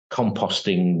like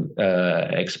composting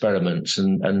experiments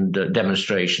and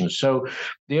demonstrations. So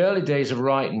the early days of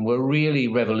Wrighton were really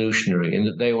revolutionary in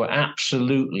that they were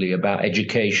absolutely about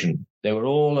education. They were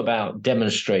all about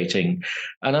demonstrating.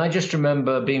 And I just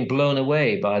remember being blown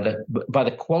away by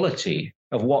the quality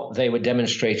of what they were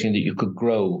demonstrating, that you could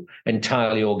grow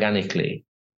entirely organically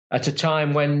at a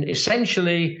time when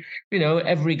essentially,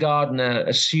 every gardener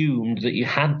assumed that you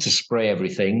had to spray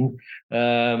everything,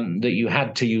 that you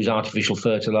had to use artificial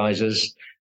fertilizers.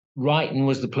 Wrighton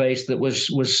was the place that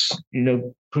was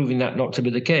proving that not to be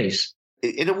the case.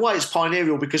 In a way, it's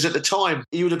pioneering, because at the time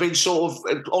you would have been sort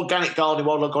of organic gardening,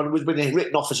 wildlife gardening would have been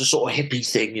written off as a sort of hippie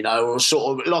thing, or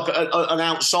sort of like an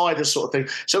outsider sort of thing.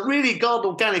 So really, Garden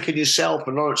Organic and yourself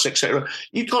and Lawrence, etc.,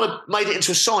 you kind of made it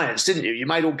into a science, didn't you? You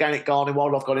made organic gardening,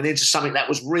 wildlife gardening into something that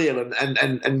was real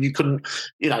and you couldn't,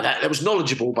 that was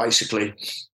knowledgeable, basically.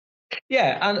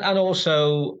 Yeah, and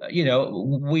also,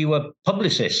 we were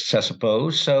publicists, I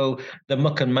suppose. So the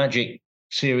Muck and Magic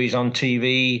series on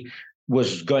TV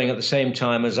was going at the same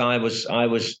time as I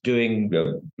was doing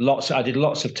I did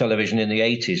lots of television in the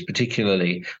 80s,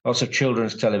 particularly lots of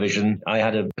children's television. I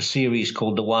had a series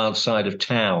called The Wild Side of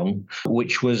Town,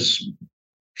 which was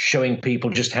showing people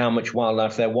just how much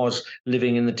wildlife there was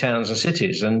living in the towns and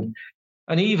cities. And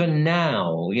even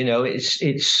now,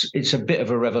 it's a bit of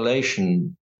a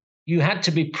revelation. You had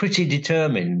to be pretty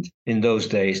determined in those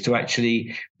days to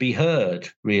actually be heard,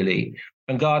 really.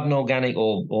 And Garden Organic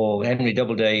or Henry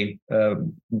Doubleday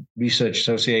Research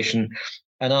Association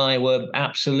and I were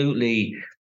absolutely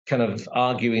kind of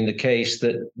arguing the case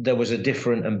that there was a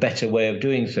different and better way of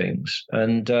doing things.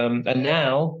 And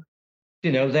now,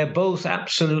 they're both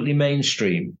absolutely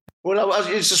mainstream. Well,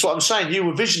 it's just what I'm saying. You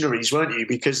were visionaries, weren't you?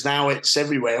 Because now it's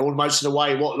everywhere, almost in a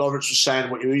way. What Lawrence was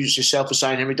saying, what you yourself were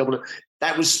saying, Henry Doubleday,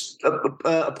 that was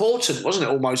important, wasn't it,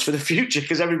 almost for the future?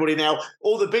 Because everybody now,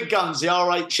 all the big guns, the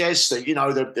RHS,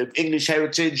 the English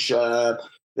Heritage, the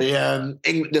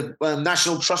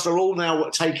National Trust are all now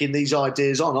taking these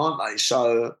ideas on, aren't they?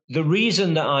 So the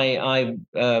reason that I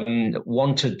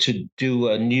wanted to do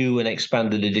a new and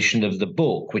expanded edition of the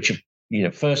book, which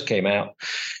first came out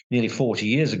nearly 40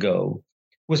 years ago,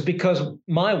 was because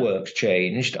my work's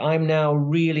changed. I'm now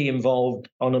really involved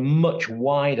on a much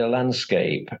wider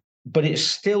landscape, but it's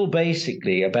still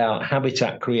basically about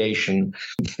habitat creation,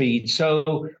 feed.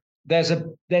 So there's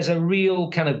a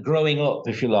real kind of growing up,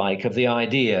 if you like, of the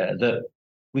idea that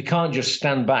we can't just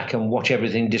stand back and watch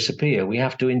everything disappear. We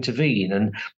have to intervene.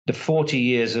 And the 40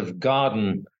 years of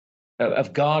gardening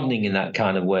in that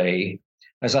kind of way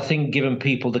has, I think, given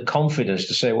people the confidence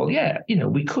to say, well, yeah,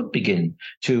 we could begin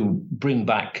to bring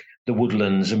back the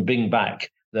woodlands and bring back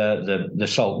the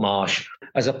salt marsh.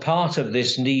 As a part of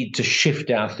this need to shift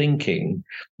our thinking,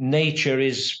 nature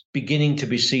is beginning to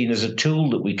be seen as a tool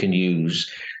that we can use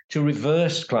to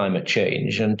reverse climate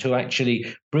change and to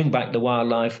actually bring back the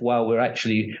wildlife while we're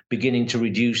actually beginning to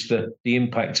reduce the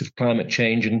impact of climate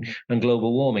change and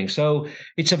global warming. So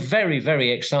it's a very, very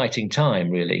exciting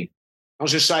time, really. I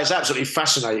was just saying, it's absolutely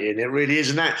fascinating. It really is.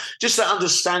 And that just that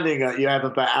understanding that you have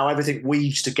about how everything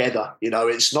weaves together,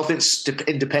 it's nothing's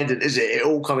independent, is it? It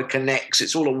all kind of connects.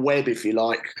 It's all a web, if you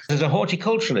like. As a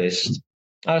horticulturalist,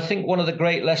 I think one of the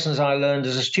great lessons I learned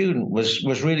as a student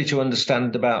was really to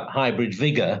understand about hybrid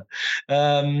vigor,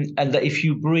 and that if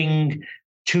you bring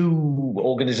two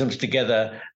organisms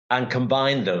together and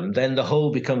combine them, then the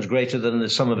whole becomes greater than the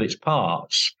sum of its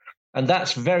parts. And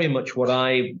that's very much what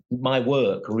my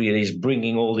work really is,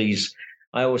 bringing all these.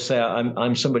 I always say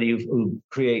I'm somebody who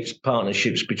creates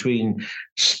partnerships between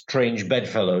strange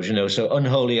bedfellows, so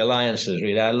unholy alliances,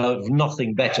 really. I love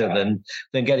nothing better than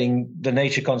getting the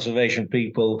nature conservation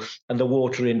people and the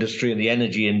water industry and the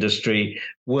energy industry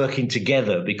working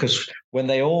together, because when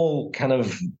they all kind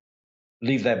of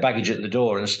leave their baggage at the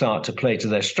door and start to play to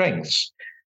their strengths,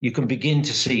 you can begin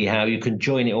to see how you can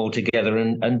join it all together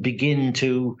and begin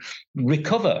to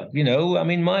recover.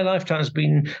 My lifetime's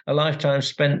been a lifetime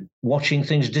spent watching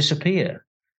things disappear.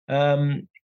 So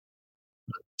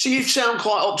you sound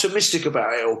quite optimistic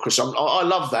about it all, Chris. I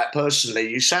love that personally.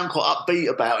 You sound quite upbeat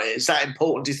about it. Is that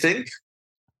important, do you think?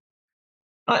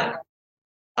 I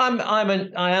am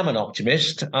an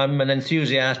optimist. I'm an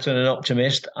enthusiast and an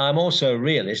optimist. I'm also a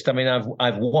realist.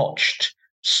 I've watched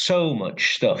so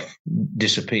much stuff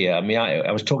disappear.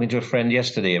 I was talking to a friend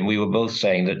yesterday, and we were both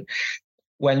saying that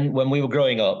when we were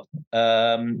growing up,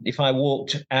 if I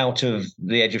walked out of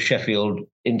the edge of Sheffield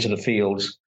into the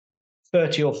fields,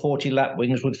 30 or 40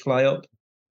 lapwings would fly up.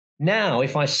 Now,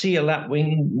 if I see a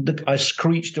lapwing, I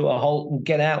screech to a halt and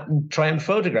get out and try and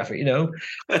photograph it.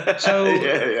 So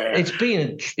yeah.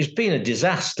 It's been a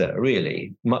disaster,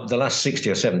 really. The last 60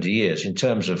 or 70 years in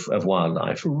terms of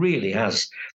wildlife really has.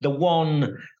 The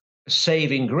one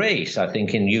saving grace, I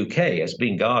think, in UK has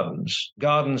been gardens.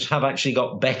 Gardens have actually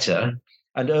got better,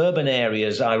 and urban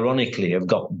areas, ironically, have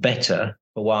got better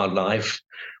for wildlife,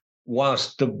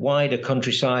 whilst the wider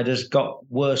countryside has got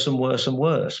worse and worse and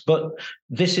worse. But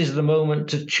this is the moment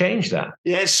to change that.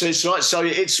 Yes, it's right. So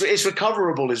it's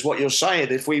recoverable, is what you're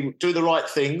saying. If we do the right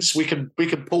things, we can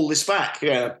pull this back.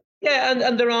 Yeah. Yeah,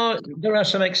 and there are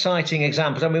some exciting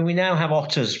examples. We now have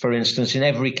otters, for instance, in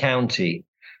every county.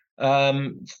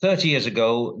 30 years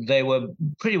ago, they were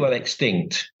pretty well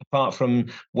extinct, apart from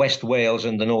West Wales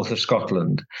and the north of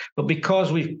Scotland. But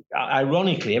because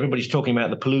ironically, everybody's talking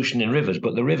about the pollution in rivers,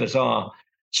 but the rivers are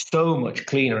so much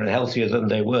cleaner and healthier than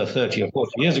they were 30 or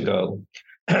 40 years ago.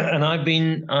 And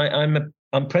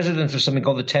I'm president of something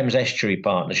called the Thames Estuary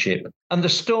Partnership. And the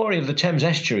story of the Thames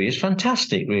Estuary is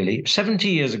fantastic, really. 70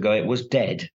 years ago, it was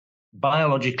dead,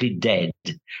 biologically dead.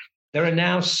 There are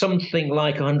now something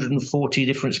like 140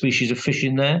 different species of fish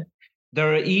in there.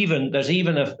 There's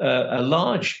even a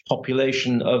large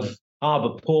population of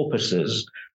harbour porpoises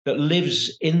that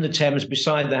lives in the Thames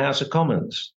beside the House of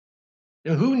Commons.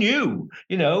 Who knew?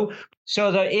 So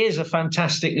there is a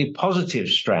fantastically positive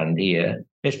strand here.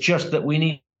 It's just that we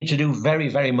need to do very,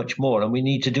 very much more, and we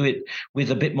need to do it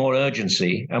with a bit more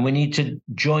urgency, and we need to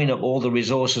join up all the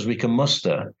resources we can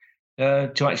muster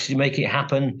to actually make it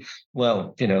happen.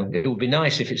 Well, it would be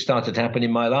nice if it started to happen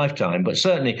in my lifetime, but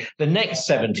certainly the next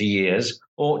 70 years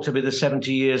ought to be the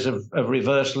 70 years of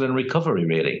reversal and recovery,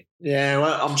 really. Yeah,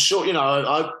 well, I'm sure,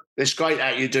 it's great how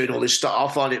you're doing all this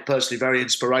stuff. I find it personally very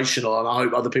inspirational, and I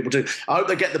hope other people do. I hope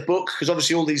they get the book, because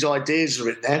obviously all these ideas are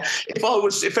in there. If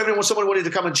someone wanted to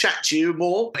come and chat to you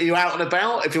more, are you out and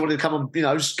about? If you wanted to come and,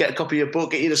 just get a copy of your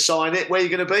book, get you to sign it, where are you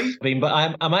going to be?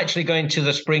 But I'm actually going to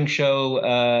the spring show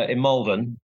in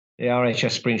Malvern, the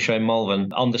RHS Spring Show in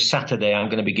Malvern. On the Saturday, I'm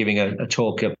going to be giving a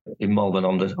talk in Malvern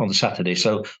on the Saturday.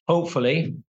 So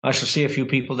hopefully I shall see a few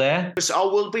people there. I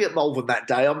will be at Malvern that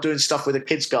day. I'm doing stuff with the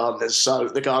kids' gardeners, so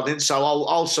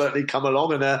I'll certainly come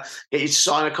along and get you to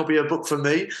sign a copy of a book from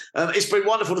me. It's been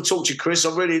wonderful to talk to you, Chris.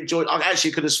 I really enjoyed. I actually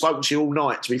could have spoken to you all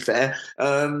night, to be fair.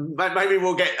 Maybe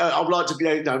we'll get. I'd like to be.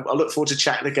 I look forward to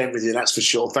chatting again with you. That's for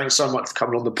sure. Thanks so much for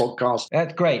coming on the podcast.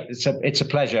 That's great. It's a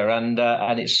pleasure, and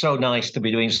it's so nice to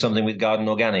be doing something with Garden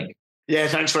Organic. Yeah,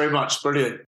 thanks very much.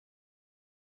 Brilliant.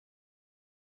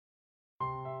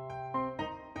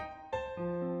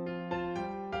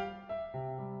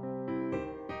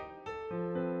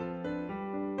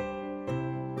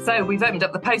 So we've opened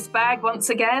up the post bag once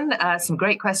again. Some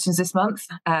great questions this month,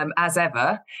 as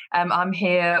ever. I'm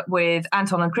here with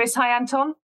Anton and Chris. Hi,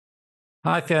 Anton.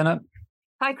 Hi, Fiona.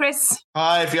 Hi, Chris.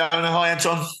 Hi, Fiona. Hi,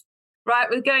 Anton. Right,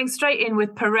 we're going straight in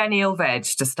with perennial veg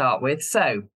to start with.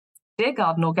 So, dear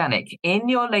Garden Organic, in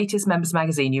your latest Members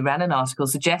Magazine, you ran an article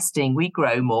suggesting we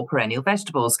grow more perennial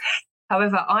vegetables.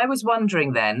 However, I was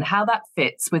wondering then how that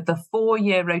fits with the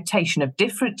 4-year rotation of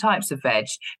different types of veg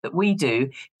that we do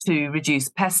to reduce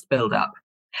pest buildup.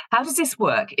 How does this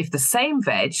work if the same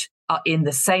veg are in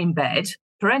the same bed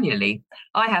perennially?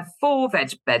 I have 4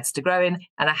 veg beds to grow in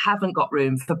and I haven't got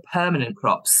room for permanent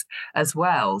crops as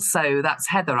well. So that's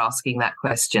Heather asking that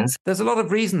question. There's a lot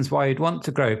of reasons why you'd want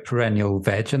to grow perennial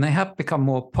veg, and they have become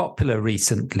more popular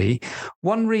recently.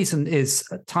 One reason is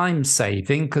time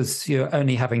saving, because you're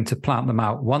only having to plant them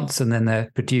out once and then they're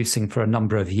producing for a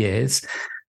number of years.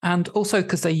 And also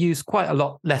because they use quite a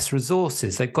lot less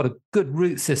resources. They've got a good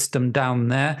root system down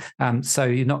there, so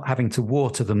you're not having to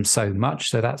water them so much.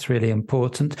 So that's really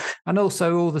important. And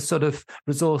also all the sort of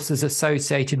resources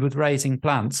associated with raising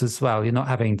plants as well. You're not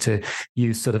having to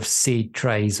use sort of seed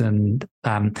trays and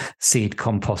seed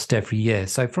compost every year.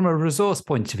 So from a resource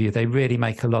point of view, they really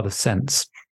make a lot of sense.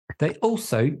 They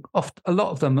also, a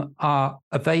lot of them are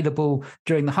available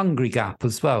during the hungry gap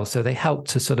as well. So they help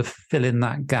to sort of fill in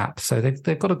that gap. So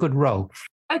they've got a good role.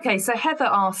 Okay, so Heather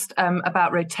asked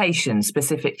about rotation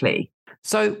specifically.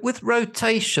 So with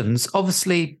rotations,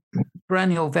 obviously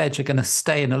perennial veg are going to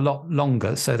stay in a lot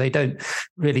longer, so they don't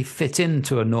really fit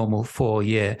into a normal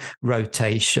 4-year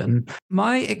rotation.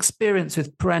 My experience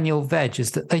with perennial veg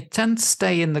is that they tend to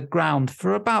stay in the ground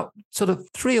for about sort of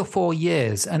 3 or 4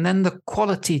 years, and then the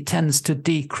quality tends to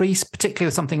decrease, particularly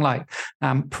with something like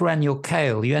perennial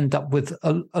kale. You end up with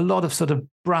a lot of sort of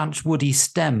branch woody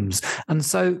stems. And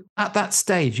so at that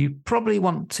stage, you probably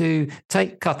want to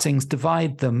take cuttings,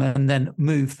 divide them, and then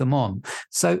move them on.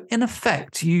 So in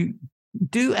effect, you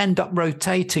do end up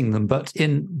rotating them, but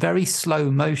in very slow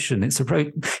motion.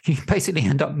 You basically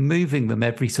end up moving them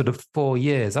every sort of 4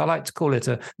 years. I like to call it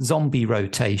a zombie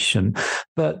rotation,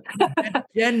 but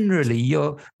generally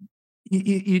you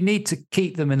need to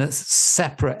keep them in a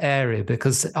separate area,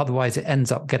 because otherwise it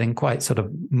ends up getting quite sort of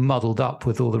muddled up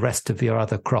with all the rest of your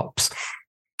other crops.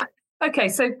 Okay,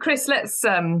 so Chris, let's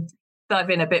dive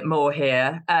in a bit more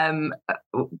here.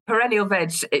 Perennial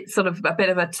veg, it's sort of a bit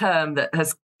of a term that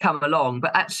has come along,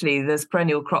 but actually there's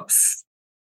perennial crops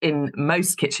in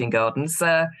most kitchen gardens.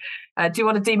 Do you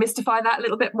want to demystify that a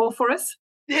little bit more for us?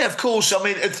 Yeah, of course. I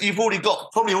mean, you've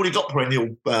probably already got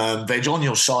perennial veg on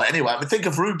your site anyway. I mean, think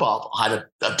of rhubarb. I had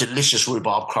a delicious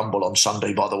rhubarb crumble on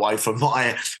Sunday, by the way, from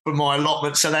my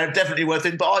allotment. So they're definitely worth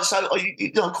it. But I say,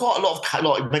 quite a lot of,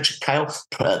 like you mentioned, kale,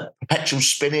 perpetual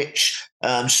spinach,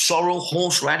 sorrel,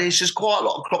 horseradish. There's quite a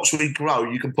lot of crops we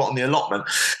grow you can put on the allotment.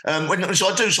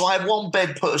 So I have one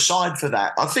bed put aside for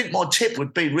that. I think my tip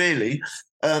would be really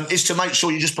is to make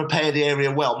sure you just prepare the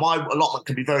area well. My allotment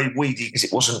can be very weedy because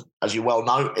it wasn't, as you well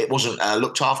know, it wasn't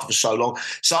looked after for so long.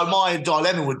 So my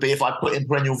dilemma would be if I put in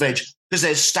perennial veg, because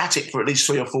they're static for at least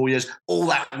 3 or 4 years, all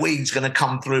that weed's going to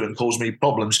come through and cause me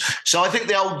problems. So I think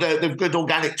the good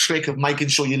organic trick of making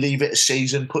sure you leave it a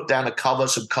season, put down a cover,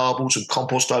 some cardboard, some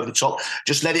compost over the top,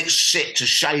 just let it sit to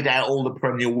shade out all the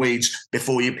perennial weeds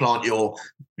before you plant your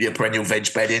perennial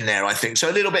veg bed in there, I think. So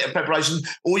a little bit of preparation,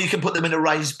 or you can put them in a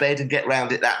raised bed and get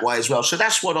around it that way as well. So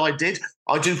that's what I did.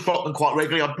 I do crop them quite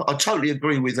regularly. I totally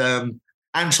agree with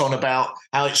Anton about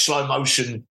how it's slow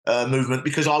motion movement,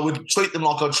 because I would treat them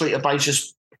like I treat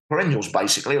herbaceous perennials,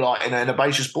 basically, like in an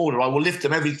herbaceous border. I will lift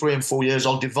them every 3 and 4 years.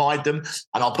 I'll divide them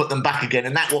and I'll put them back again.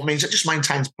 And that what means it just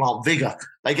maintains plant vigor.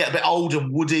 They get a bit old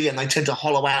and woody and they tend to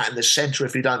hollow out in the centre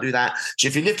if you don't do that. So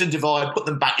if you lift and divide, put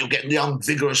them back, you'll get young,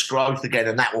 vigorous growth again,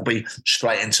 and that will be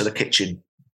straight into the kitchen.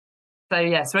 So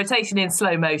yes, rotation in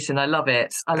slow motion. I love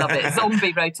it.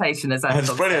 Zombie rotation, as Anton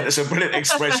That's brilliant. said. It's a brilliant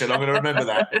expression. I'm going to remember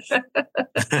that.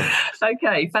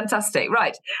 Okay, fantastic.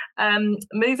 Right.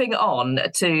 Moving on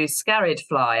to scarrid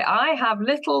fly. I have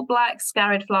little black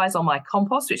scarrid flies on my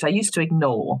compost, which I used to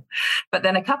ignore. But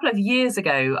then a couple of years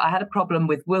ago, I had a problem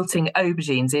with wilting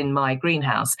aubergines in my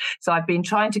greenhouse. So I've been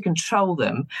trying to control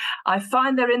them. I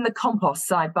find they're in the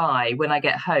compost I buy when I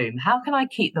get home. How can I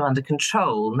keep them under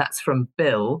control? And that's from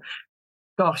Bill.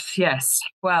 Gosh, yes.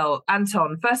 Well,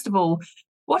 Anton, first of all,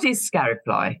 what is scarrid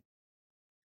fly?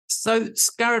 So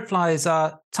scarrid flies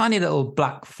are tiny little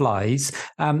black flies.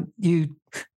 You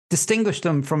distinguish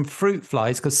them from fruit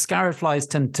flies because scarrid flies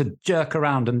tend to jerk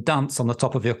around and dance on the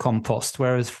top of your compost,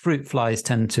 whereas fruit flies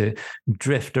tend to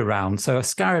drift around. So a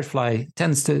scarrid fly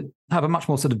tends to have a much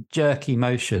more sort of jerky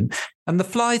motion. And the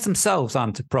flies themselves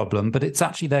aren't a problem, but it's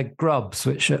actually their grubs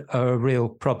which are a real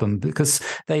problem because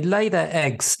they lay their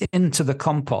eggs into the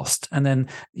compost and then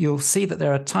you'll see that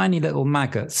there are tiny little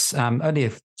maggots, only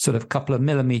a sort of couple of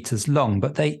millimeters long,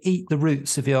 but they eat the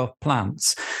roots of your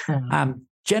plants.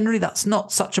 Generally, that's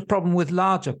not such a problem with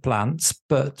larger plants,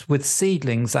 but with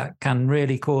seedlings, that can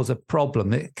really cause a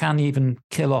problem. It can even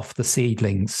kill off the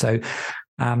seedlings. So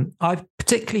I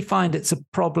particularly find it's a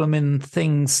problem in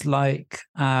things like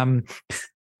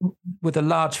with a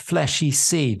large fleshy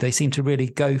seed. They seem to really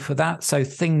go for that. So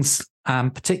things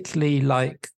particularly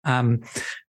like,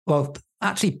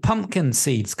 actually pumpkin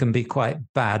seeds can be quite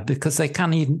bad because they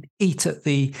can even eat at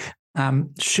the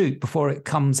shoot before it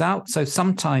comes out. So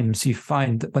sometimes you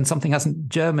find that when something hasn't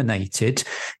germinated,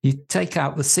 you take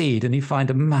out the seed and you find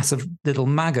a massive little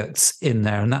maggots in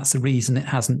there, and that's the reason it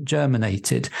hasn't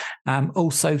germinated.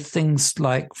 Also, things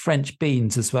like French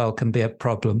beans as well can be a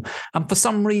problem. And for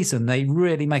some reason, they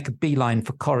really make a beeline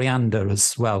for coriander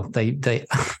as well. They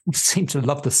seem to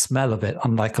love the smell of it,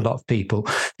 unlike a lot of people.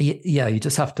 Yeah, you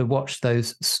just have to watch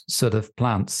those sort of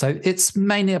plants. So it's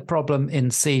mainly a problem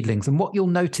in seedlings. And what you'll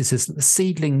notice is that the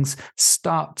seedlings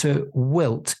start to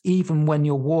wilt even when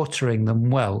you're watering them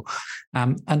well.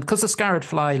 And because the scarrid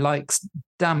fly likes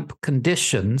damp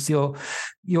conditions, your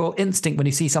instinct when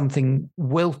you see something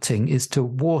wilting is to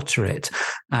water it.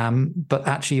 But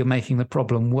actually you're making the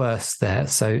problem worse there.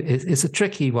 So it's a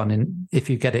tricky one if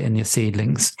you get it in your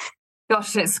seedlings.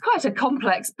 Gosh, it's quite a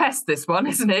complex pest, this one,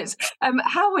 isn't it?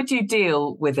 How would you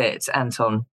deal with it,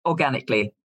 Anton,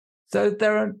 organically? So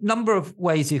there are a number of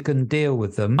ways you can deal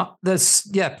with them.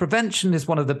 Prevention is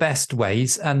one of the best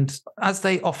ways. And as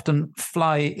they often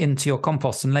fly into your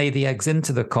compost and lay the eggs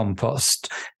into the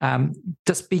compost,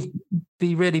 just be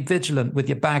really vigilant with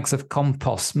your bags of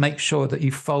compost. Make sure that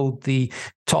you fold the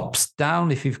tops down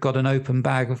if you've got an open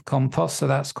bag of compost. So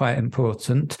that's quite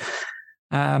important.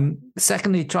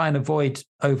 Secondly, try and avoid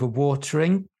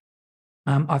overwatering.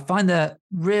 I find they're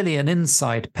really an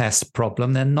inside pest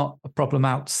problem. They're not a problem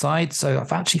outside. So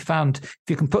I've actually found if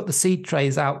you can put the seed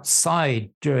trays outside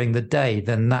during the day,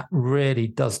 then that really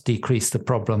does decrease the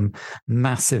problem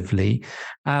massively.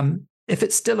 If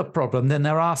it's still a problem, then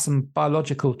there are some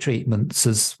biological treatments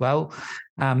as well.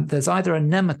 There's either a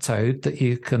nematode that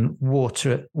you can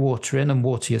water in and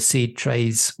water your seed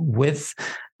trays with.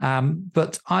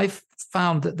 But I've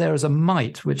found that there is a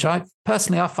mite, which I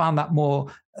found that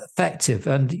more effective,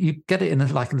 and you get it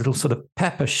in like a little sort of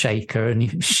pepper shaker and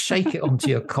you shake it onto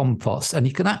your compost and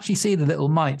you can actually see the little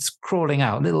mites crawling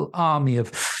out, a little army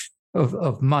of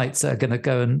mites that are going to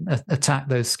go and attack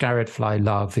those scarrid fly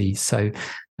larvae. So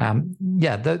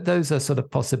those are sort of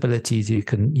possibilities you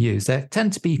can use. They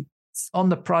tend to be on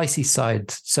the pricey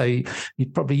side, so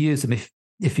you'd probably use them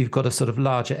if you've got a sort of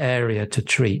larger area to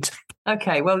treat.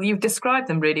 Okay, well, you've described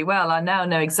them really well. I now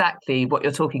know exactly what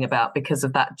you're talking about because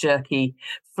of that jerky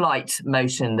flight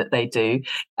motion that they do.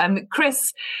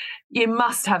 Chris, you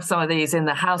must have some of these in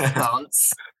the houseplants.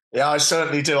 Yeah, I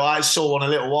certainly do. I saw one a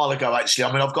little while ago, actually.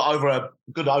 I mean, I've got over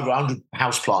 100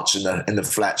 houseplants in the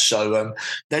flat. So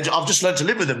I've just learned to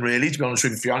live with them, really, to be honest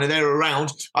with you, Fiona. They're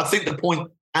around. I think the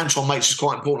point Anton makes is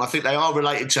quite important. I think they are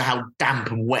related to how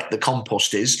damp and wet the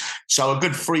compost is. So a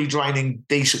good free draining,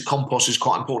 decent compost is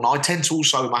quite important. I tend to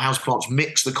also, with my houseplants,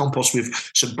 mix the compost with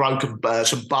some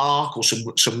some bark or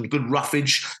some good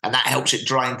roughage, and that helps it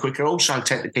drain quicker. I also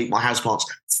tend to keep my houseplants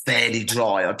fairly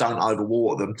dry. I don't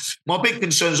overwater them. My big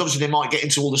concern is obviously they might get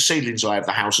into all the seedlings I have at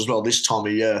the house as well this time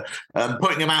of year.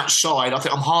 Putting them outside, I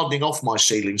think I'm hardening off my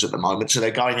seedlings at the moment, so they're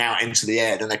going out into the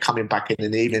air, then they're coming back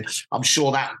in the evening. I'm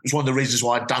sure that is one of the reasons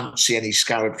why I don't see any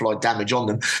scarrid fly damage on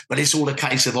them, but it's all a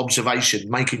case of observation,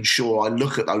 making sure I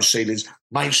look at those seedlings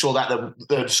make sure that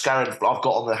the scarab I've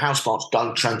got on the houseplants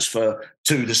don't transfer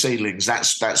to the seedlings.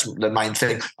 That's the main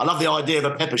thing. I love the idea of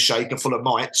a pepper shaker full of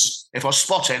mites. If I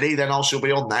spot any, then I shall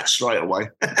be on that straight away.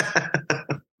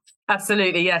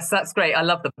 Absolutely, yes, that's great. I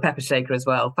love the pepper shaker as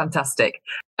well. Fantastic.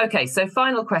 Okay, so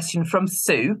final question from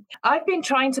Sue. I've been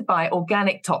trying to buy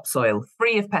organic topsoil,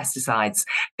 free of pesticides.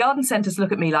 Garden centres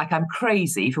look at me like I'm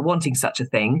crazy for wanting such a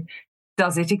thing.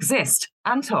 Does it exist?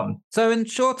 Anton? So in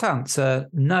short answer,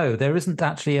 no, there isn't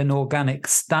actually an organic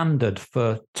standard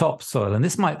for topsoil. And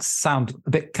this might sound a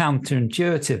bit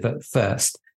counterintuitive at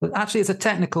first, but actually it's a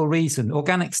technical reason.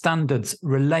 Organic standards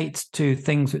relate to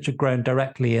things which are grown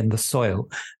directly in the soil.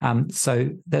 So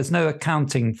there's no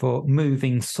accounting for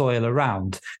moving soil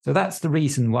around. So that's the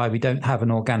reason why we don't have an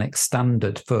organic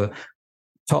standard for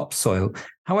topsoil.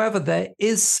 However, there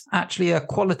is actually a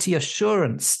quality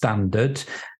assurance standard.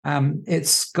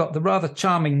 It's got the rather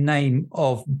charming name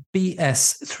of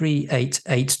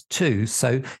BS3882.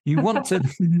 So you want to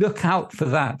look out for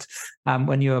that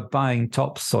when you're buying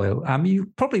topsoil.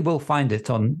 You probably will find it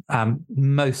on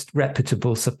most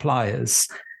reputable suppliers.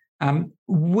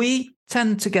 We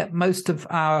tend to get most of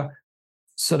our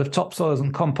sort of topsoils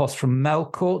and compost from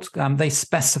Melcourt. They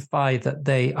specify that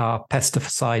they are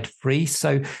pesticide free.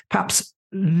 So perhaps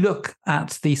look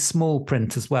at the small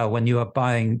print as well when you are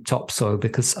buying topsoil,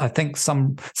 because I think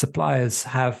some suppliers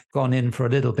have gone in for a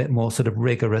little bit more sort of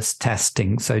rigorous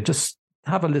testing. So just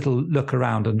have a little look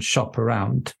around and shop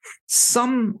around.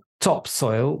 Some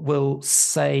topsoil will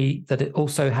say that it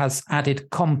also has added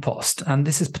compost, and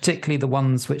this is particularly the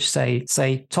ones which say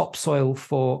topsoil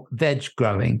for veg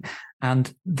growing.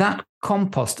 And that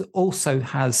compost also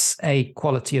has a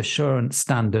quality assurance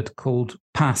standard called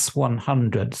PAS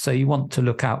 100. So you want to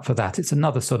look out for that. It's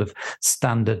another sort of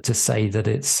standard to say that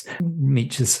it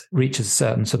reaches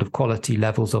certain sort of quality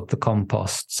levels of the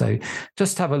compost. So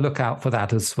just have a look out for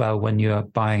that as well when you're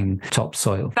buying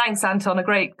topsoil. Thanks, Anton. A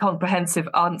great comprehensive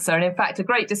answer. And in fact, a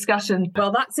great discussion.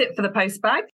 Well, that's it for the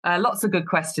postbag. Lots of good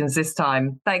questions this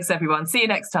time. Thanks, everyone. See you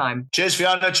next time. Cheers,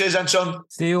 Fiona. Cheers, Anton.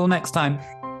 See you all next time.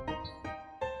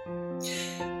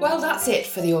 Well, that's it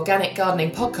for the Organic Gardening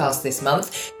podcast this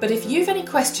month. But if you've any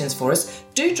questions for us,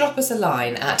 do drop us a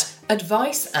line at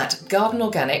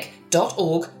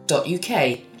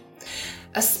advice@gardenorganic.org.uk.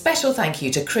 A special thank you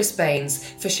to Chris Baines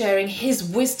for sharing his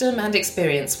wisdom and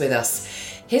experience with us.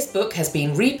 His book has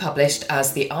been republished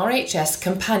as the RHS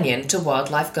Companion to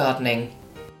Wildlife Gardening.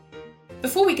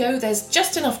 Before we go, there's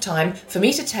just enough time for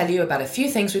me to tell you about a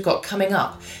few things we've got coming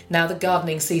up now the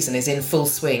gardening season is in full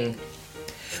swing.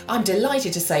 I'm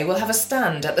delighted to say we'll have a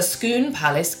stand at the Scone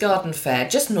Palace Garden Fair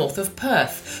just north of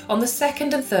Perth on the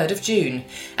 2nd and 3rd of June.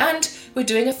 And we're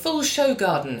doing a full show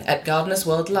garden at Gardeners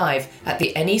World Live at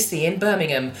the NEC in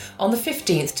Birmingham on the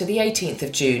 15th to the 18th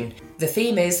of June. The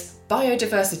theme is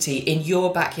biodiversity in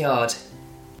your backyard.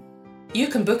 You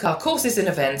can book our courses and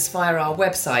events via our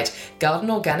website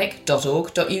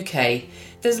gardenorganic.org.uk.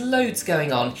 There's loads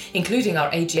going on, including our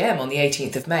AGM on the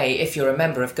 18th of May if you're a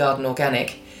member of Garden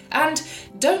Organic. And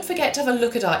don't forget to have a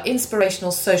look at our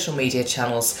inspirational social media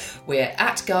channels. We're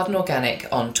at Garden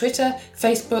Organic on Twitter,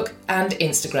 Facebook and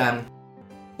Instagram.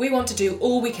 We want to do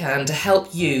all we can to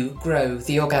help you grow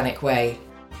the organic way.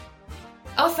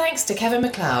 Our thanks to Kevin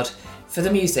MacLeod for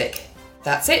the music.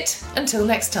 That's it, until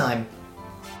next time.